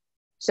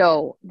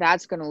 So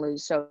that's going to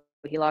lose. So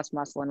he lost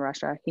muscle in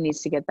Russia. He needs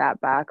to get that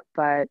back,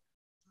 but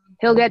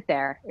he'll get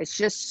there. It's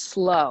just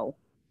slow.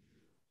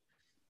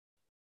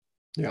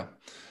 yeah.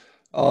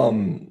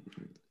 Um,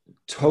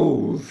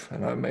 Tove,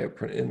 and I may have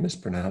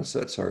mispronounced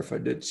that. Sorry if I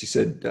did. She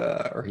said,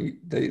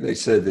 they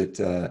said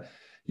that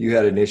you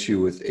had an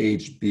issue with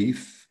aged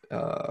beef.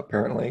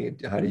 Apparently,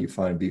 how do you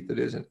find beef that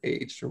isn't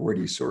aged, or where are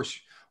you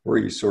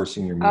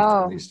sourcing your meat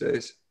from Oh, these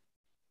days?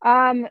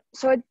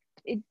 so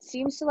it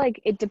seems to like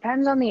it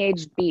depends on the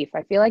aged beef.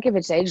 I feel like if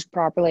it's aged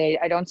properly,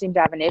 I don't seem to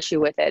have an issue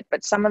with it.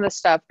 But some of the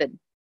stuff that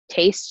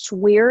tastes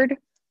weird,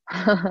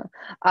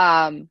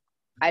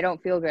 I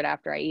don't feel good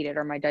after I eat it,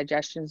 or my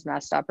digestion's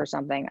messed up or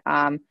something.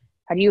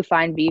 How do you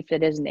find beef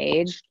that isn't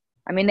aged?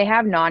 I mean, they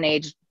have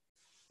non-aged.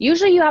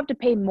 Usually, you have to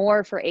pay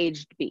more for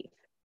aged beef,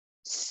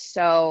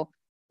 so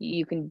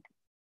you can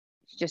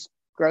just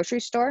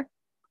grocery store.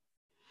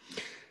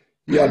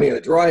 Yeah, I mean,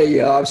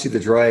 obviously the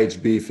dry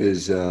aged beef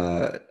is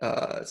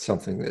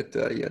something that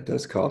yeah, it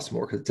does cost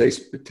more because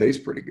it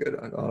tastes pretty good.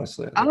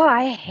 Honestly, I think Oh,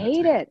 I that's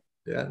hate it.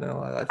 yeah,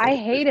 no, I think I it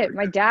tastes hate it. pretty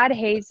My good. dad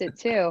hates it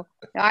too.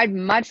 I'd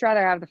much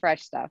rather have the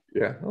fresh stuff.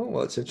 Yeah. Oh,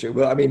 well, it's interesting.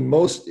 Well, I mean,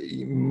 most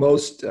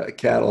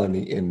cattle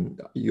in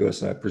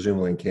U.S. and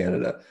presumably in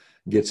Canada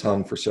gets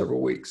hung for several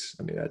weeks.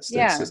 I mean, that's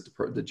Yeah. just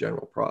the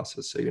general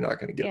process. So you're not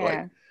going to get like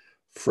Yeah.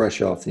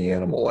 fresh off the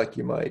animal like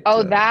you might.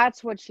 Oh,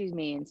 that's what she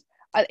means.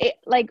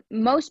 Like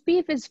most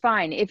beef is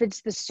fine. If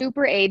it's the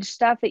super aged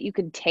stuff that you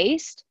can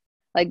taste,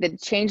 like that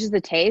changes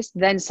the taste,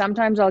 then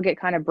sometimes I'll get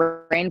kind of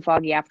brain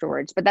foggy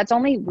afterwards. But that's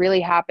only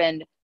really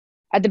happened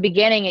at the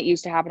beginning. It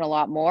used to happen a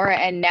lot more,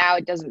 and now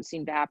it doesn't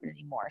seem to happen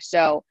anymore.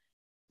 So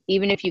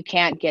even if you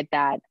can't get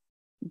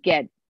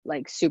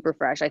like super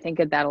fresh, I think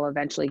that'll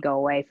eventually go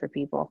away for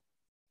people.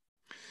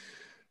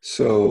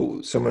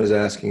 So someone is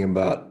asking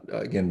about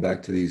again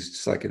back to these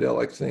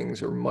psychedelic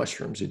things or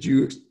mushrooms. Did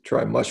you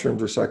try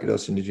mushrooms or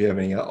psychedelics, and did you have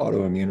any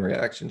autoimmune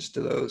reactions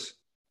to those?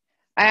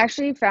 I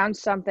actually found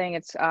something.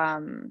 It's I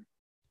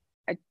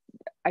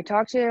I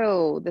talked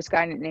to this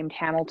guy named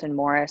Hamilton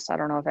Morris. I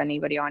don't know if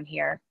anybody on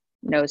here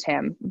knows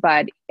him,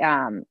 but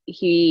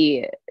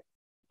he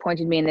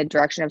pointed me in the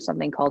direction of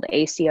something called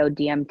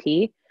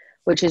ACO-DMT,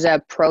 which is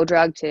a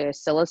prodrug to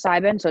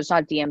psilocybin. So it's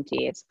not DMT,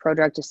 it's a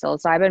prodrug to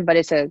psilocybin, but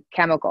it's a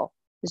chemical.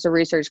 It's a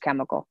research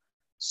chemical.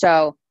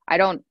 So I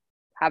don't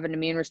have an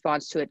immune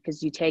response to it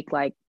because you take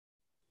like,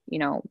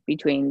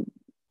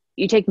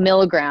 you take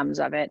milligrams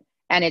of it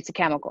and it's a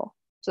chemical.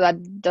 So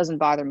that doesn't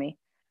bother me.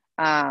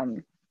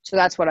 So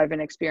that's what I've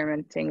been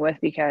experimenting with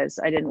because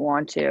I didn't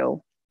want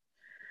to,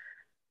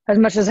 as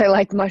much as I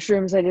like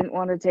mushrooms, I didn't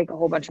want to take a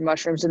whole bunch of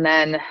mushrooms and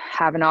then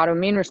have an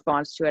autoimmune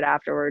response to it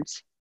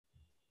afterwards.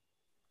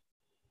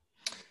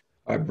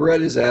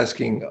 Brett is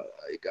asking,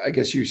 I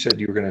guess you said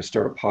you were going to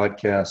start a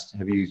podcast.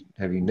 Have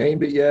you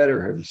named it yet,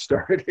 or have you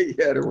started it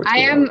yet, or what's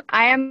going on?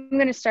 I am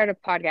going to start a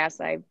podcast.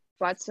 I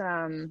bought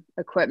some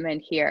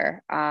equipment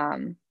here.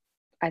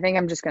 I think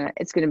I'm just going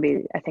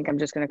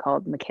to call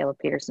it the Mikhaila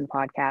Peterson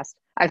podcast.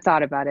 I've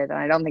thought about it and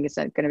I don't think it's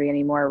going to be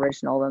any more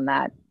original than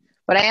that,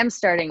 but I am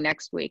starting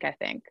next week, I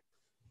think.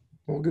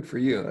 Well, good for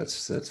you.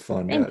 That's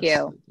fun. Thank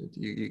you.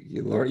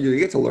 You learn, you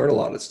get to learn a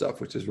lot of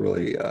stuff, which is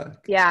really,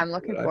 yeah, I'm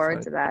looking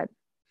forward to that.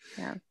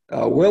 Yeah.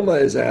 Wilma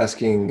is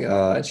asking,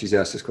 and she's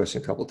asked this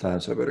question a couple of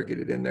times, so I better get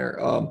it in there.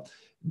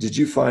 Did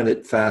you find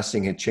that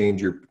fasting had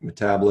changed your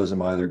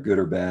metabolism, either good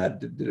or bad?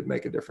 Did it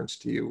make a difference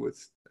to you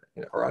with,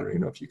 or I don't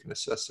even know if you can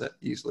assess that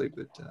easily,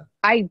 but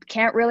I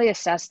can't really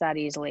assess that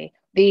easily.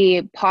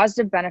 The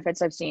positive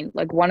benefits I've seen,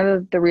 like one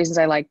of the reasons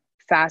I like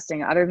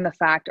fasting, other than the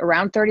fact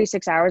around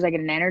 36 hours, I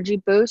get an energy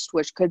boost,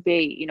 which could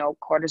be,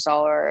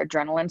 cortisol or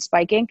adrenaline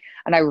spiking.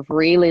 And I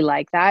really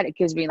like that. It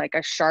gives me like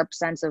a sharp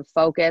sense of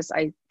focus.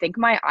 I think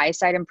my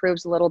eyesight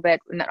improves a little bit.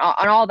 And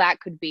all that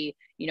could be,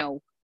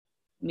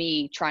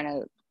 me trying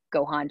to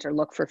go hunt or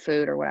look for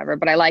food or whatever.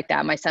 But I like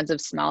that. My sense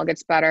of smell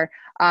gets better.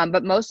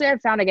 But mostly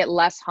I've found I get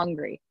less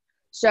hungry.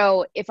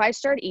 So if I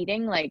start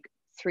eating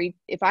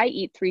if I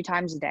eat 3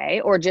 times a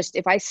day, or just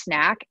if I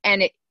snack,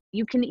 and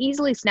you can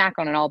easily snack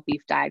on an all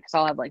beef diet because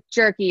I'll have like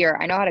jerky,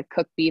 or I know how to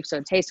cook beef, so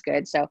it tastes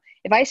good. So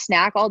if I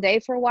snack all day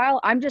for a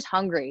while, I'm just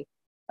hungry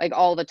like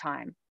all the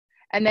time.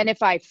 And then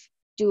if I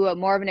do a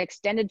more of an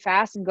extended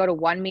fast and go to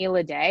 1 meal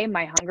a day,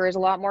 my hunger is a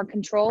lot more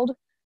controlled.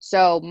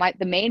 So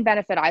the main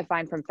benefit I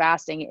find from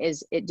fasting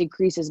is it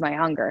decreases my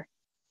hunger.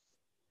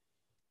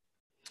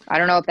 I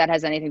don't know if that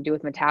has anything to do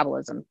with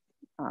metabolism.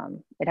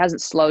 It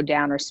hasn't slowed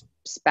down or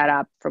sped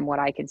up from what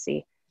I can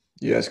see.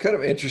 Yeah, it's kind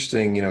of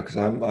interesting, because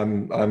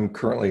I'm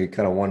currently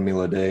kind of 1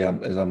 meal a day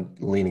as I'm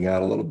leaning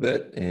out a little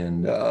bit,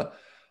 and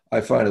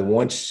I find that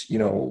once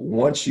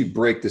you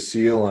break the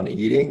seal on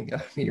eating,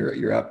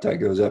 your appetite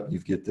goes up. You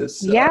get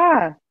this, you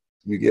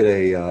get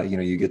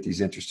you get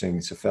these interesting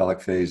cephalic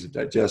phase of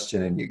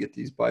digestion, and you get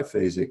these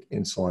biphasic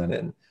insulin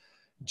and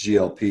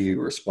GLP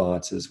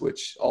responses,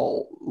 which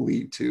all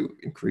lead to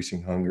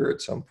increasing hunger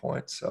at some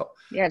point. So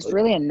yeah, it's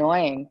really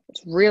annoying.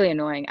 It's really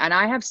annoying. And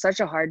I have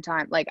such a hard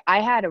time. Like I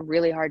had a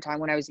really hard time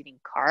when I was eating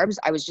carbs.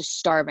 I was just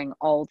starving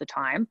all the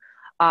time,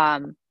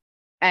 and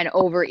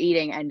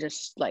overeating, and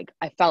just like,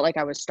 I felt like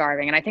I was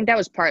starving. And I think that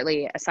was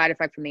partly a side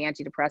effect from the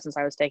antidepressants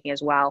I was taking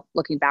as well,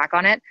 looking back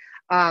on it.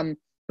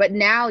 But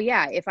now,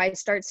 yeah, if I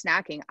start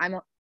snacking,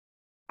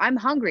 I'm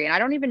hungry, and I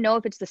don't even know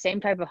if it's the same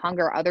type of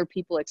hunger other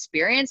people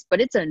experience, but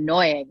it's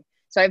annoying.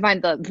 So I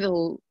find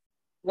the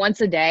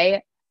once a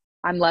day,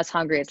 I'm less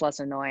hungry. It's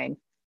less annoying.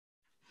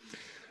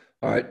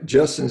 All right.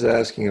 Justin's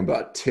asking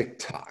about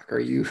TikTok. Are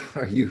you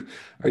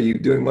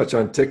doing much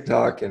on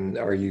TikTok, and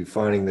are you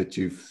finding that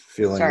you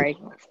feeling? Sorry,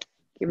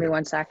 give me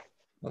 1 sec.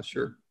 Oh,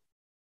 sure.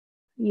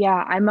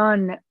 Yeah, I'm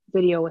on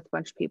video with a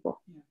bunch of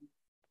people.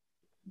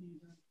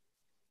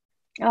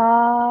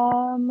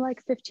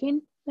 Like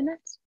 15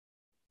 minutes.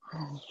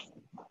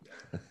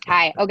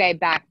 Hi. Okay,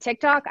 back.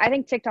 TikTok. I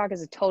think TikTok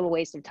is a total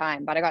waste of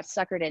time, but I got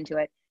suckered into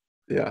it.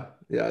 Yeah.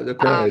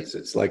 Apparently,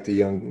 it's like the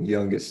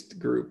youngest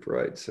group,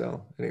 right?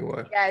 So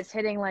anyway. Yeah, it's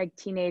hitting like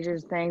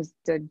teenagers things.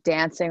 They're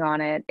dancing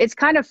on it. It's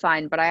kind of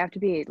fun, but I have to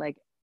be like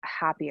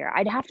happier.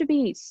 I'd have to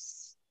be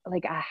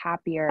like a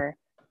happier.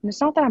 And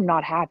it's not that I'm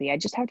not happy. I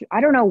just have to.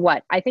 I don't know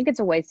what. I think it's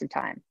a waste of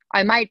time.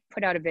 I might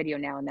put out a video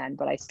now and then,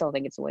 but I still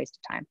think it's a waste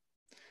of time.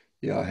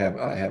 Yeah,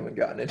 I haven't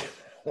gotten it.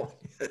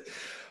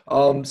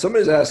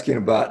 Somebody's asking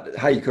about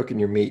how you cooking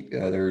your meat.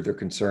 They're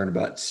concerned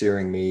about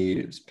searing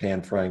meat,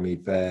 pan frying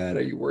meat fat.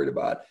 Are you worried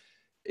about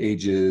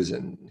ages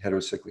and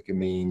heterocyclic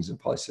amines and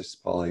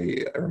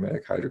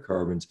polyaromatic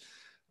hydrocarbons?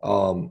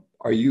 How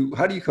do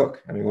you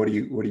cook? I mean, what are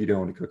you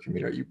doing to cook your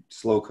meat? Are you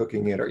slow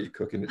cooking it? Are you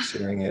cooking it,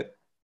 searing it?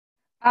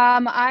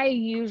 I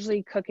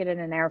usually cook it in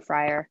an air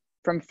fryer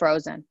from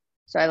frozen.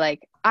 So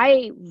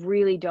I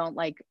really don't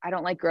like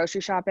grocery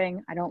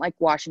shopping. I don't like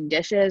washing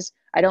dishes.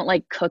 I don't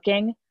like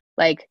cooking.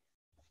 Like,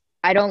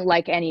 I don't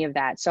like any of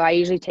that. So I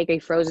usually take a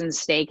frozen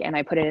steak and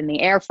I put it in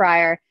the air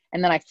fryer,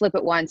 and then I flip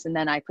it once, and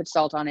then I put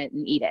salt on it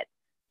and eat it.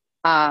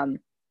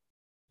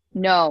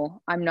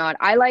 No, I'm not.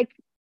 I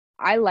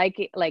I like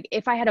it. Like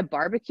if I had a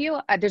barbecue,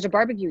 there's a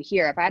barbecue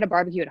here. If I had a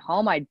barbecue at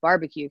home, I'd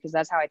barbecue because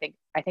that's how I think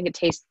it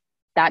tastes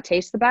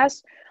the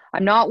best.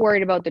 I'm not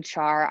worried about the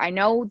char. I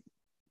know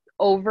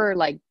over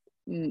like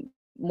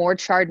more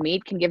charred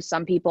meat can give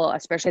some people,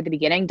 especially at the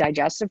beginning,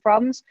 digestive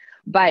problems,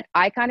 but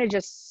I kind of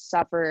just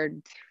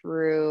suffered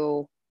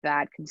through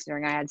that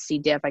considering I had C.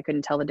 diff. I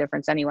couldn't tell the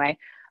difference anyway.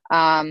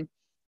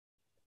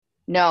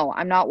 No,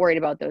 I'm not worried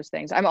about those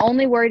things. I'm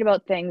only worried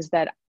about things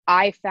that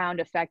I found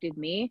affected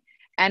me.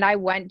 And I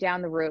went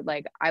down the route,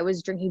 like I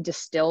was drinking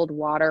distilled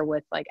water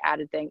with like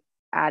added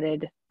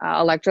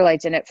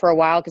electrolytes in it for a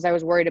while because I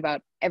was worried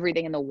about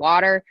everything in the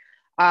water.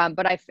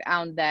 But I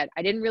found that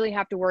I didn't really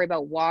have to worry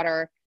about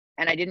water,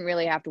 and I didn't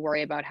really have to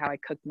worry about how I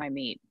cooked my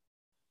meat.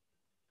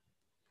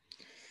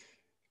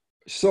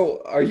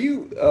 So are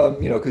you,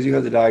 because you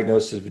had the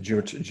diagnosis of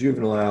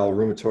juvenile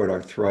rheumatoid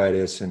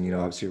arthritis, and,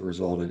 obviously it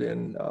resulted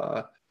in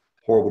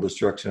horrible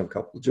destruction of a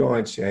couple of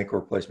joints, the ankle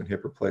replacement,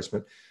 hip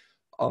replacement.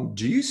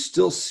 Do you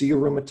still see a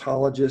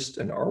rheumatologist,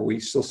 and are we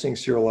still seeing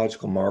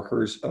serological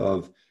markers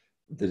of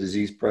the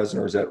disease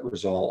present, or is that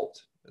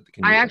resolved?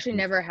 I actually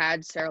never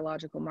had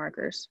serological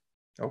markers.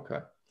 Okay.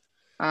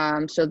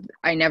 So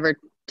I never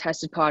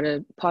tested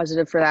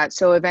positive for that.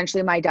 So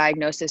eventually my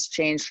diagnosis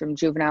changed from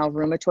juvenile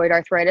rheumatoid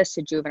arthritis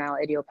to juvenile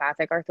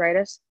idiopathic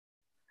arthritis.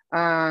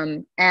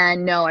 And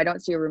no, I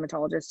don't see a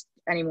rheumatologist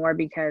anymore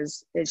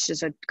because it's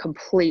just a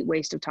complete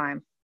waste of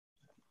time.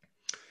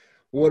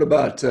 What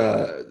about,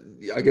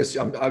 I guess,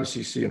 obviously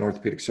you see an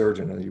orthopedic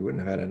surgeon, or you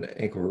wouldn't have had an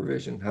ankle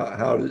revision.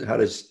 How do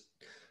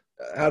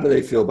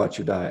they feel about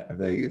your diet? Have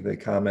they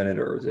commented,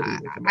 or is it even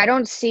come up? I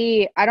don't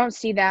see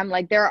them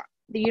like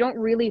you don't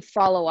really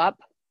follow up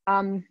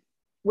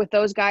with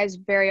those guys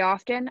very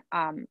often.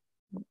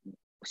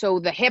 So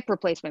the hip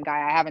replacement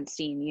guy I haven't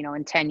seen,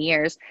 in 10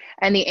 years.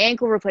 And the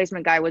ankle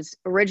replacement guy was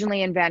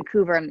originally in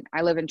Vancouver, and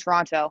I live in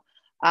Toronto.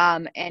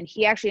 And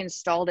he actually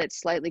installed it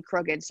slightly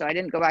crooked, so I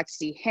didn't go back to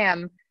see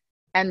him.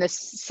 And the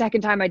second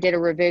time I did a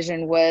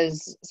revision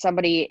was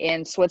somebody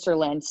in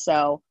Switzerland.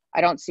 So I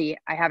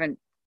haven't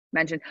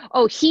mentioned.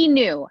 Oh, he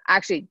knew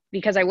actually,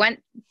 because I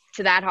went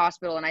to that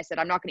hospital and I said,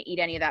 I'm not going to eat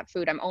any of that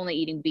food. I'm only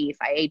eating beef.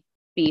 I ate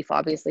beef,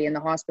 obviously, in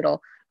the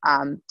hospital.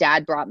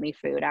 Dad brought me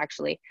food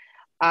actually.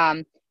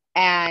 And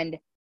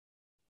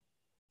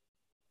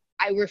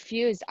I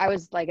refused. I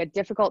was like a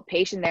difficult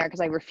patient there because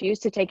I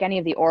refused to take any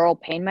of the oral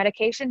pain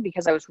medication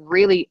because I was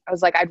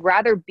like, I'd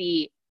rather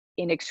be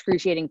in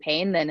excruciating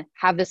pain than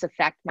have this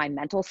affect my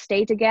mental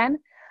state again.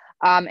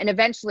 And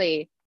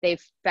eventually they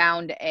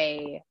found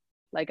a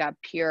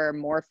pure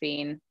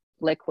morphine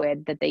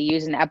liquid that they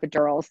use in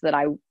epidurals that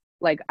I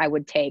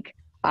would take.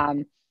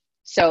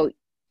 So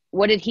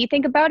what did he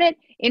think about it?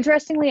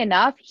 Interestingly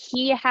enough,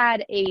 he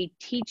had a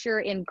teacher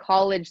in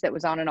college that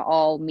was on an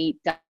all meat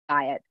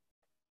diet.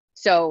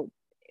 So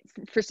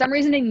for some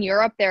reason in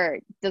Europe, there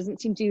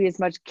doesn't seem to be as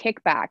much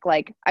kickback.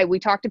 We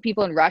talked to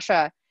people in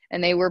Russia,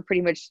 and they were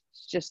pretty much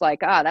just like,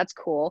 that's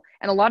cool.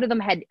 And a lot of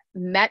them had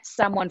met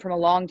someone from a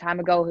long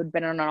time ago who'd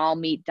been on an all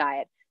meat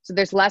diet. So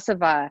there's less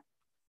of a,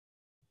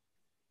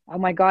 oh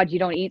my God, you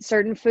don't eat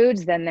certain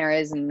foods than there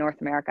is in North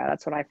America.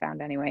 That's what I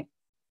found anyway.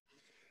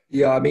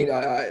 Yeah, I mean,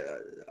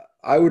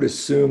 I would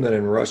assume that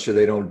in Russia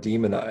they don't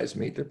demonize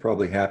meat. They're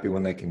probably happy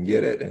when they can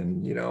get it,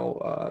 and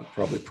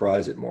probably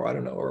prize it more. I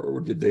don't know,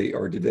 or did they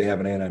have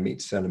an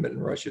anti-meat sentiment in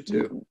Russia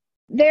too?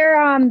 They're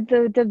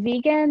the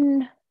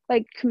vegan,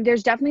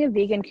 there's definitely a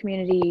vegan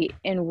community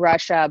in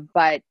Russia,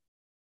 but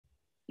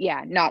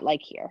yeah, not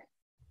like here.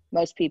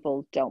 Most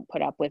people don't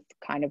put up with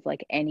kind of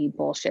like any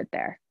bullshit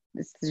there.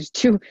 There's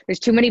too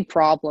many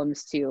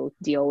problems to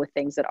deal with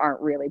things that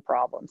aren't really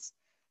problems.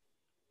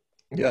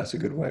 Yeah, that's a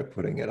good way of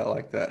putting it. I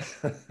like that.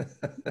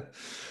 I'm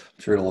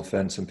sure it'll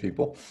offend some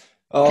people.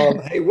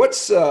 Hey,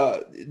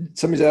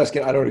 somebody's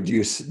asking, I don't know, do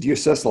you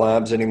assess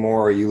labs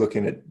anymore? Are you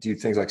looking at,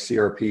 things like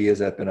CRP, has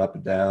that been up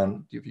and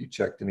down? Have you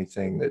checked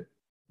anything that,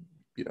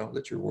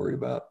 that you're worried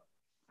about?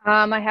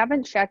 I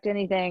haven't checked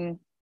anything.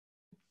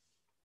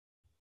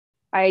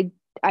 I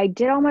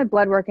did all my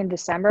blood work in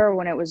December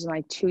when it was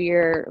my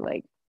 2-year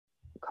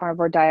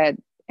carnivore diet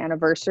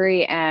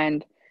anniversary,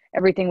 and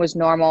everything was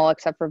normal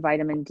except for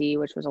vitamin D,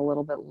 which was a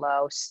little bit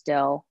low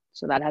still.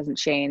 So that hasn't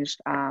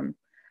changed. I'm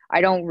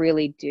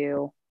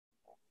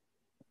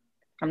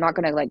not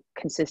going to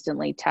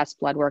consistently test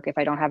blood work if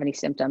I don't have any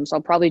symptoms. I'll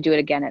probably do it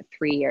again at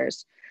 3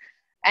 years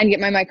and get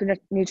my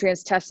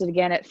micronutrients tested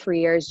again at 3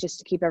 years just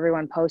to keep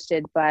everyone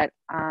posted. But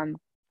I'm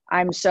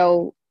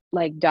so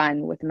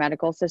done with the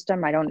medical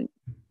system.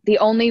 The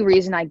only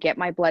reason I get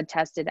my blood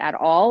tested at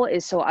all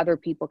is so other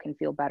people can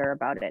feel better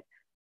about it.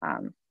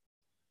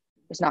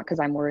 It's not because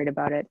I'm worried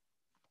about it.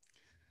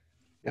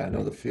 Yeah, I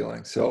know the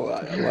feeling. So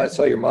I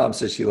saw your mom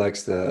says she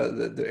likes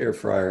the air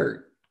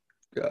fryer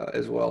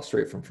as well,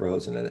 straight from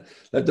frozen, and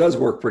that does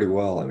work pretty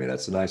well. I mean,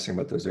 that's the nice thing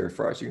about those air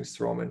fryers. You can just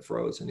throw them in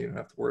frozen. You don't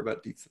have to worry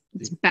about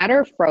it's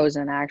better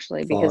frozen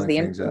actually because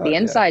the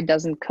inside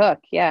doesn't cook.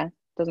 Yeah, it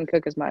doesn't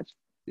cook as much.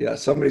 Yeah,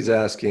 somebody's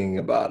asking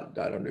about,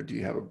 I don't know, do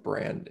you have a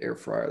brand air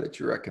fryer that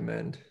you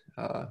recommend?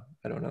 I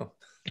don't know.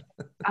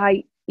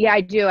 Yeah,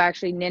 I do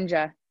actually.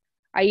 Ninja.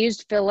 I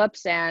used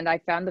Philips and I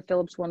found the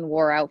Philips one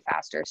wore out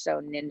faster. So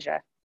Ninja.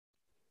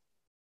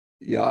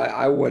 Yeah,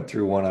 I went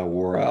through one. I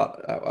wore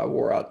out. I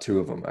wore out two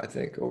of them, I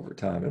think, over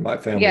time. And my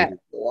family Yeah. did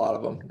a lot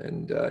of them.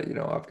 And you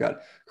know,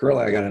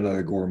 currently I got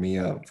another Gourmet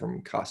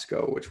from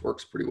Costco, which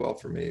works pretty well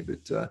for me.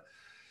 But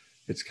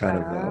it's kind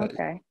of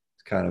Okay.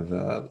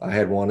 I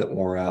had one that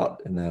wore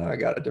out, and then I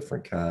got a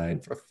different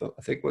kind.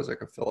 I think it was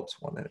like a Philips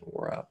one that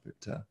wore out.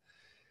 But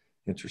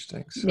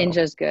interesting. So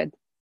Ninja's good.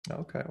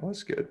 okay, well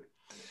that's good.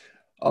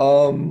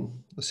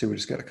 Let's see. We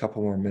just got a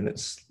couple more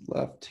minutes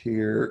left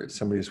here.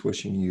 Somebody's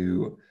wishing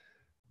you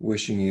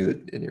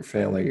and your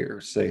family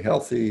are stay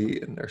healthy,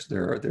 and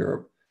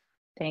they're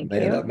Thank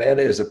you.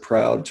 Amanda is a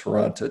proud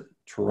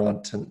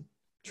Torontonian,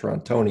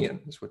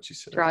 is what she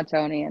said.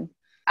 Torontonian.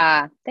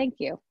 Thank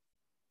you.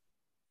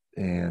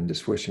 And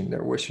just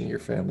they're wishing your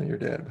family, your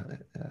dad,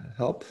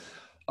 help.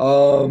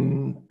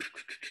 You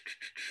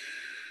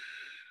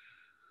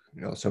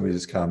know, somebody's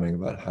just commenting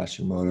about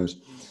Hashimoto's.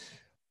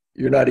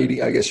 You're not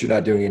eating. I guess you're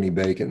not doing any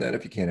bacon then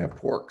if you can't have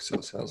pork. So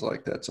it sounds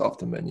like that's off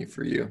the menu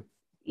for you.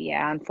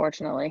 Yeah,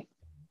 unfortunately.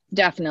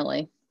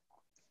 Definitely.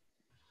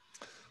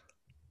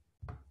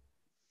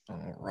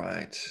 All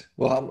right.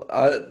 Well,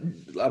 I'm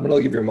going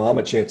to give your mom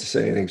a chance to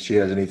say anything. If she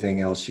has anything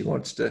else she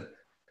wants to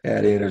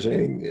add in. Is there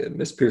anything,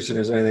 Miss Pearson,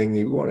 is there anything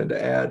you wanted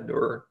to add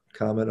or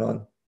comment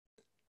on?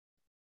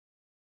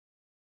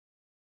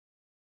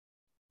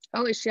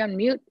 Oh, is she on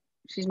mute?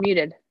 She's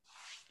muted.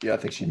 Yeah, I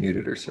think she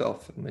muted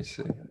herself. Let me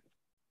see.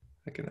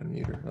 I can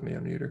unmute her. Let me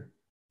unmute her.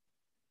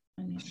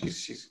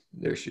 She's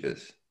there. She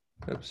is.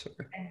 I'm sorry.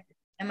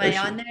 Am I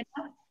on there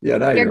now? Yeah,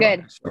 now you're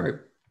good. on. Sorry.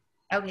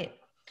 Okay.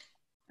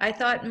 I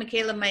thought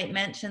Mikhaila might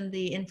mention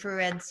the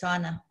infrared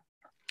sauna.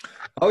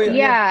 Oh yeah.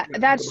 Yeah,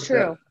 that's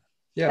true.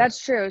 Yeah,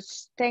 that's true.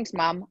 Thanks,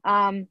 Mom.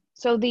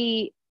 So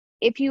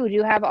if you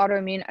do have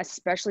autoimmune,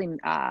 especially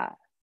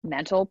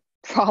mental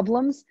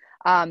problems,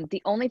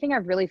 the only thing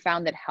I've really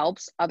found that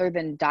helps other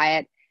than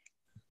diet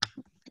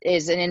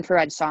is an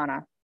infrared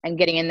sauna and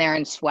getting in there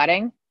and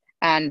sweating.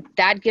 And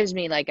that gives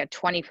me like a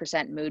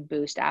 20% mood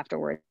boost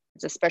afterwards,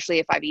 especially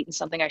if I've eaten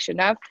something I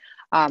shouldn't have.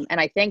 And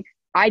I think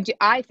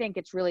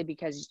it's really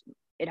because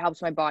it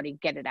helps my body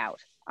get it out.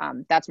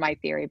 That's my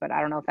theory, but I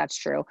don't know if that's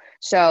true.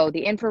 So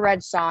the infrared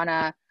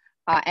sauna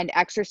and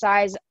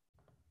exercise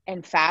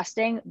and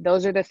fasting,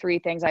 those are the three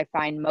things I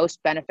find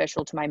most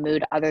beneficial to my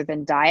mood other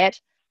than diet.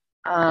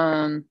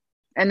 And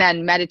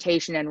then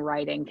meditation and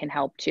writing can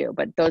help too,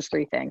 but those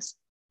three things.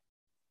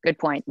 Good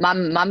point.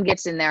 Mom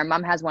gets in there.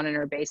 Mom has one in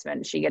her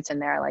basement. She gets in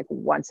there like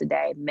once a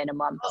day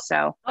minimum.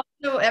 So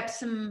also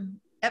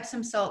Epsom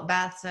salt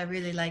baths I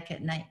really like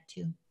at night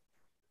too.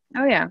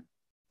 Oh yeah.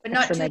 But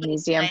not extra too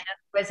magnesium. late,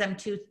 otherwise I'm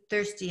too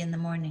thirsty in the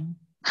morning.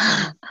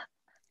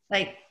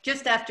 Like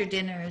just after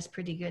dinner is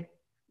pretty good.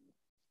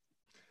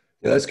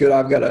 Yeah, that's good.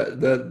 I've got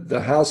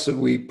the house that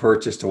we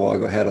purchased a while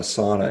ago had a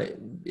sauna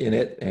in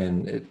it,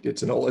 and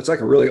it's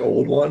like a really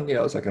old one. You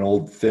know, it's like an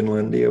old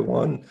Finlandia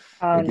one.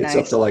 Oh, it gets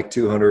nice. up to like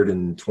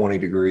 220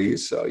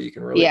 degrees, so you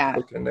can really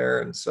cook in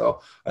there. And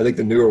so I think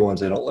the newer ones,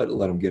 they don't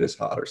let them get as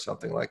hot or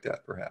something like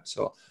that, perhaps.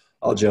 So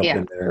I'll jump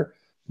in there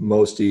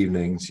most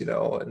evenings, you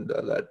know, and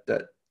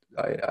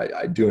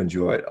I do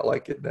enjoy it. I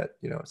like it that,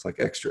 you know, it's like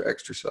extra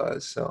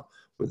exercise. So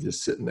with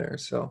just sitting there.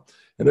 So,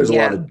 and there's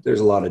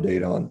a lot of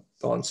data on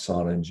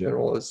sauna in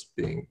general as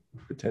being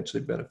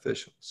potentially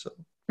beneficial. So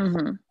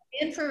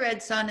infrared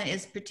sauna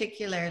is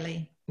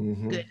particularly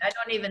good.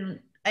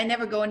 I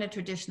never go in a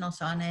traditional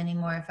sauna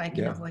anymore if I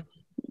can avoid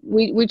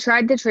it. We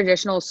tried the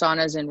traditional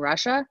saunas in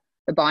Russia,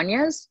 the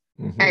banyas,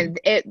 and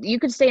you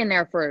could stay in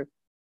there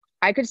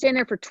I could stay in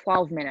there for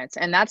 12 minutes,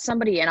 and that's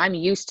somebody, and I'm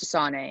used to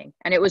saunaing,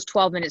 and it was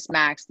 12 minutes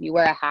max. You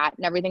wear a hat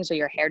and everything so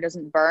your hair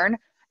doesn't burn.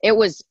 It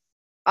was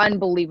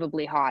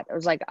unbelievably hot. It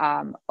was like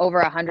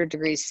over 100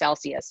 degrees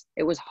Celsius.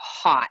 It was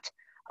hot.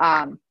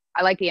 I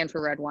like the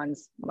infrared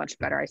ones much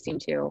better.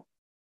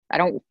 I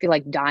don't feel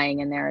like dying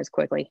in there as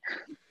quickly.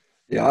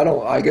 Yeah,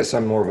 I guess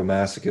I'm more of a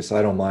masochist.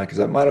 I don't mind because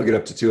I'll get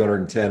up to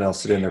 210. I'll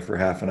sit in there for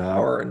half an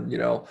hour and, you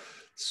know,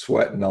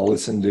 sweat, and I'll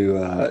listen to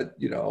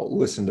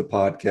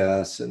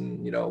podcasts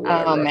and, you know,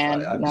 whatever. Oh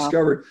man,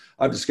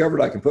 I've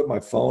discovered I can put my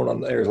phone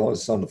on there as long as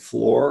it's on the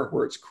floor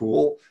where it's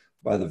cool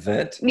by the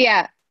vent.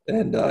 Yeah.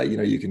 And, you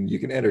know, you can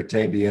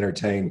be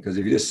entertained because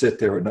if you just sit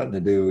there with nothing to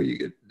do,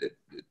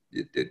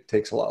 it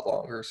takes a lot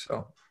longer.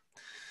 So.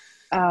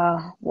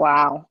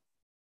 Wow.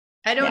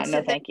 I don't sit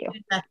there thank you. do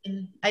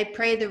nothing. I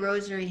pray the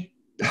rosary.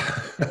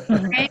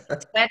 Praying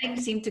and sweating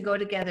seem to go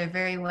together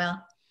very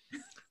well.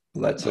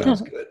 Well, that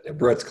sounds good. And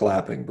Brett's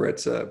clapping.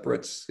 Brett's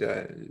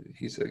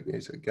he's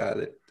a guy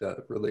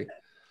that really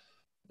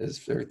is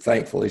very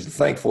thankful. He's a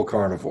thankful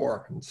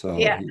carnivore. And so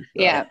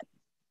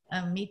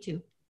me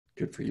too.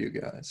 Good for you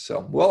guys.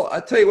 So, well, I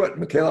tell you what,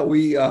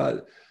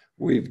 Mikhaila,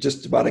 we've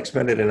just about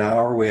expended an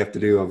hour. We've got a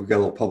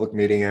little public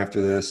meeting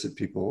after this that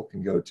people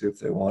can go to if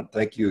they want.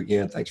 Thank you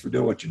again. Thanks for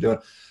doing what you're doing.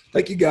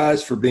 Thank you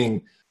guys for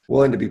being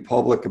willing to be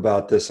public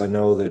about this. I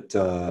know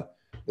that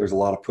there's a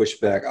lot of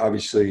pushback.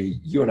 Obviously,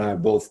 you and I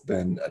have both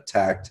been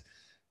attacked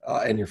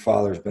and your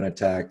father's been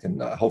attacked,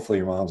 and hopefully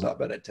your mom's not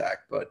been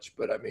attacked,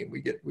 but I mean,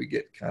 we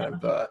get kind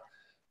of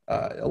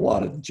a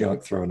lot of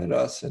junk thrown at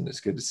us, and it's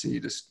good to see you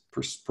just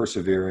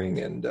persevering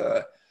and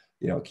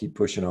keep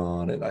pushing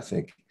on. And I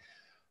think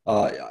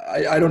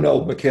I don't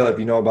know, Mikhaila, if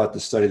you know about the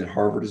study that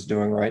Harvard is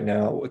doing right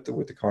now with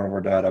the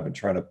carnivore diet. I've been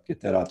trying to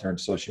get that out there on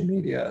social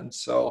media, and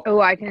so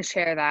I can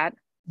share that.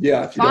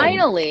 Yeah.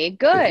 Finally,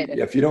 good.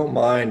 If you don't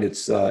mind,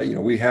 it's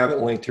we have it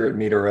linked here at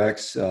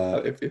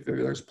MeetRx. If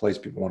there's a place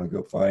people want to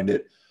go find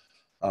it,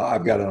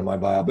 I've got it on my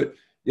bio. But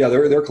yeah,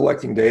 they're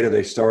collecting data.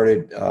 They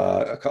started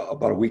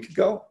about a week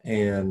ago,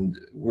 and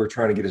we're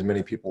trying to get as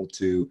many people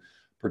to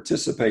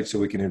participate so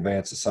we can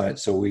advance the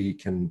science. So we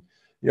can,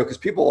 because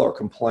people are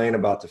complaining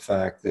about the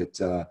fact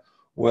that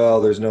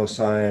well, there's no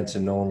science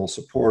and no one will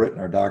support it,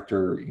 and our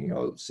doctor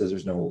says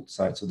there's no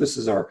science. So this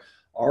is our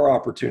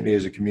opportunity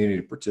as a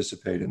community to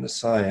participate in the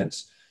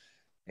science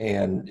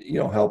and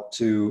help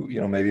to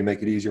maybe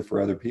make it easier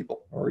for other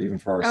people or even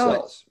for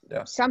ourselves.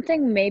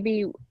 Something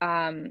maybe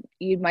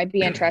you might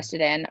be interested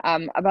in.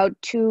 About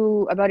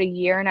a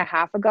year and a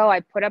half ago, I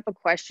put up a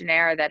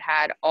questionnaire that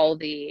had all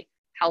the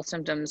health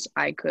symptoms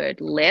I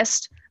could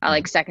list,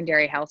 like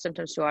secondary health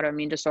symptoms to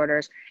autoimmune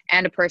disorders,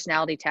 and a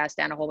personality test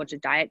and a whole bunch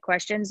of diet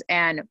questions,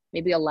 and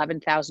maybe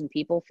 11,000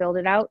 people filled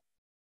it out.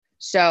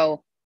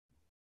 So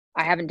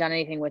I haven't done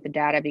anything with the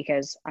data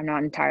because I'm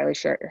not entirely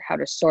sure how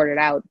to sort it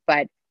out,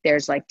 but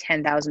there's like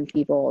 10,000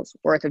 people's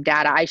worth of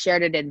data. I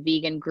shared it in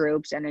vegan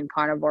groups and in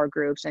carnivore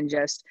groups and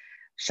just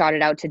shot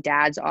it out to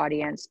Dad's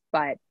audience,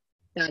 but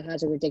that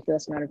has a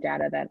ridiculous amount of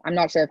data that I'm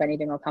not sure if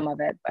anything will come of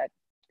it, but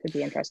could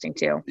be interesting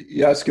too.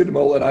 Yeah, it's good to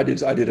know. And I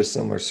did a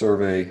similar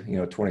survey,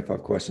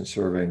 25 question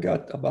survey, and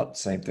got about the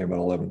same thing, about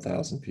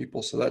 11,000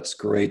 people. So that's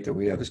great that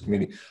we have this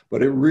community.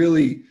 But it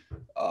really,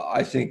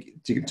 I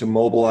think, to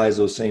mobilize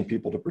those same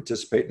people to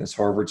participate in this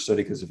Harvard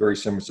study, because it's very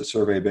similar. It's a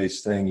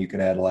survey-based thing. You can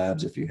add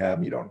labs if you have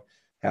them. You don't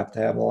have to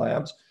have the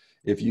labs.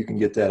 If you can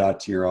get that out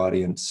to your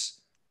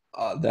audience,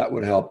 that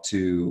would help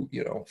to,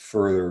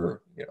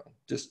 further,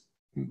 just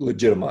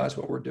legitimize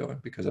what we're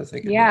doing, because I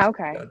think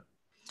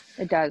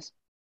it does.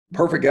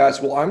 Perfect, guys.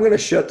 Well, I'm going to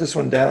shut this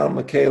one down.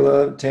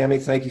 Mikhaila, Tammy,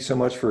 thank you so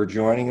much for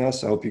joining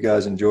us. I hope you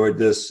guys enjoyed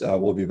this.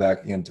 We'll be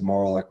back again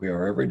tomorrow like we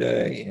are every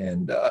day,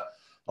 and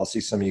I'll see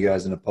some of you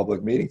guys in a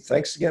public meeting.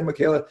 Thanks again,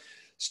 Mikhaila.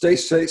 Stay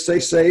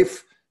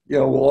safe.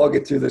 We'll all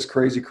get through this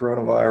crazy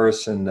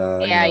coronavirus, and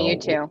you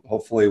too.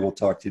 Hopefully we'll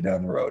talk to you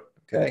down the road.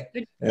 Okay?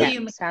 Good to see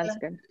you, sounds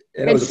good.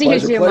 And it was a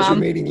pleasure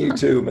meeting you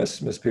too,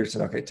 Miss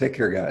Peterson. Okay, take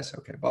care, guys.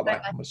 Okay,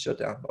 bye-bye. I'm going to shut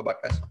down. Bye-bye,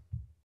 guys.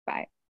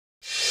 Bye.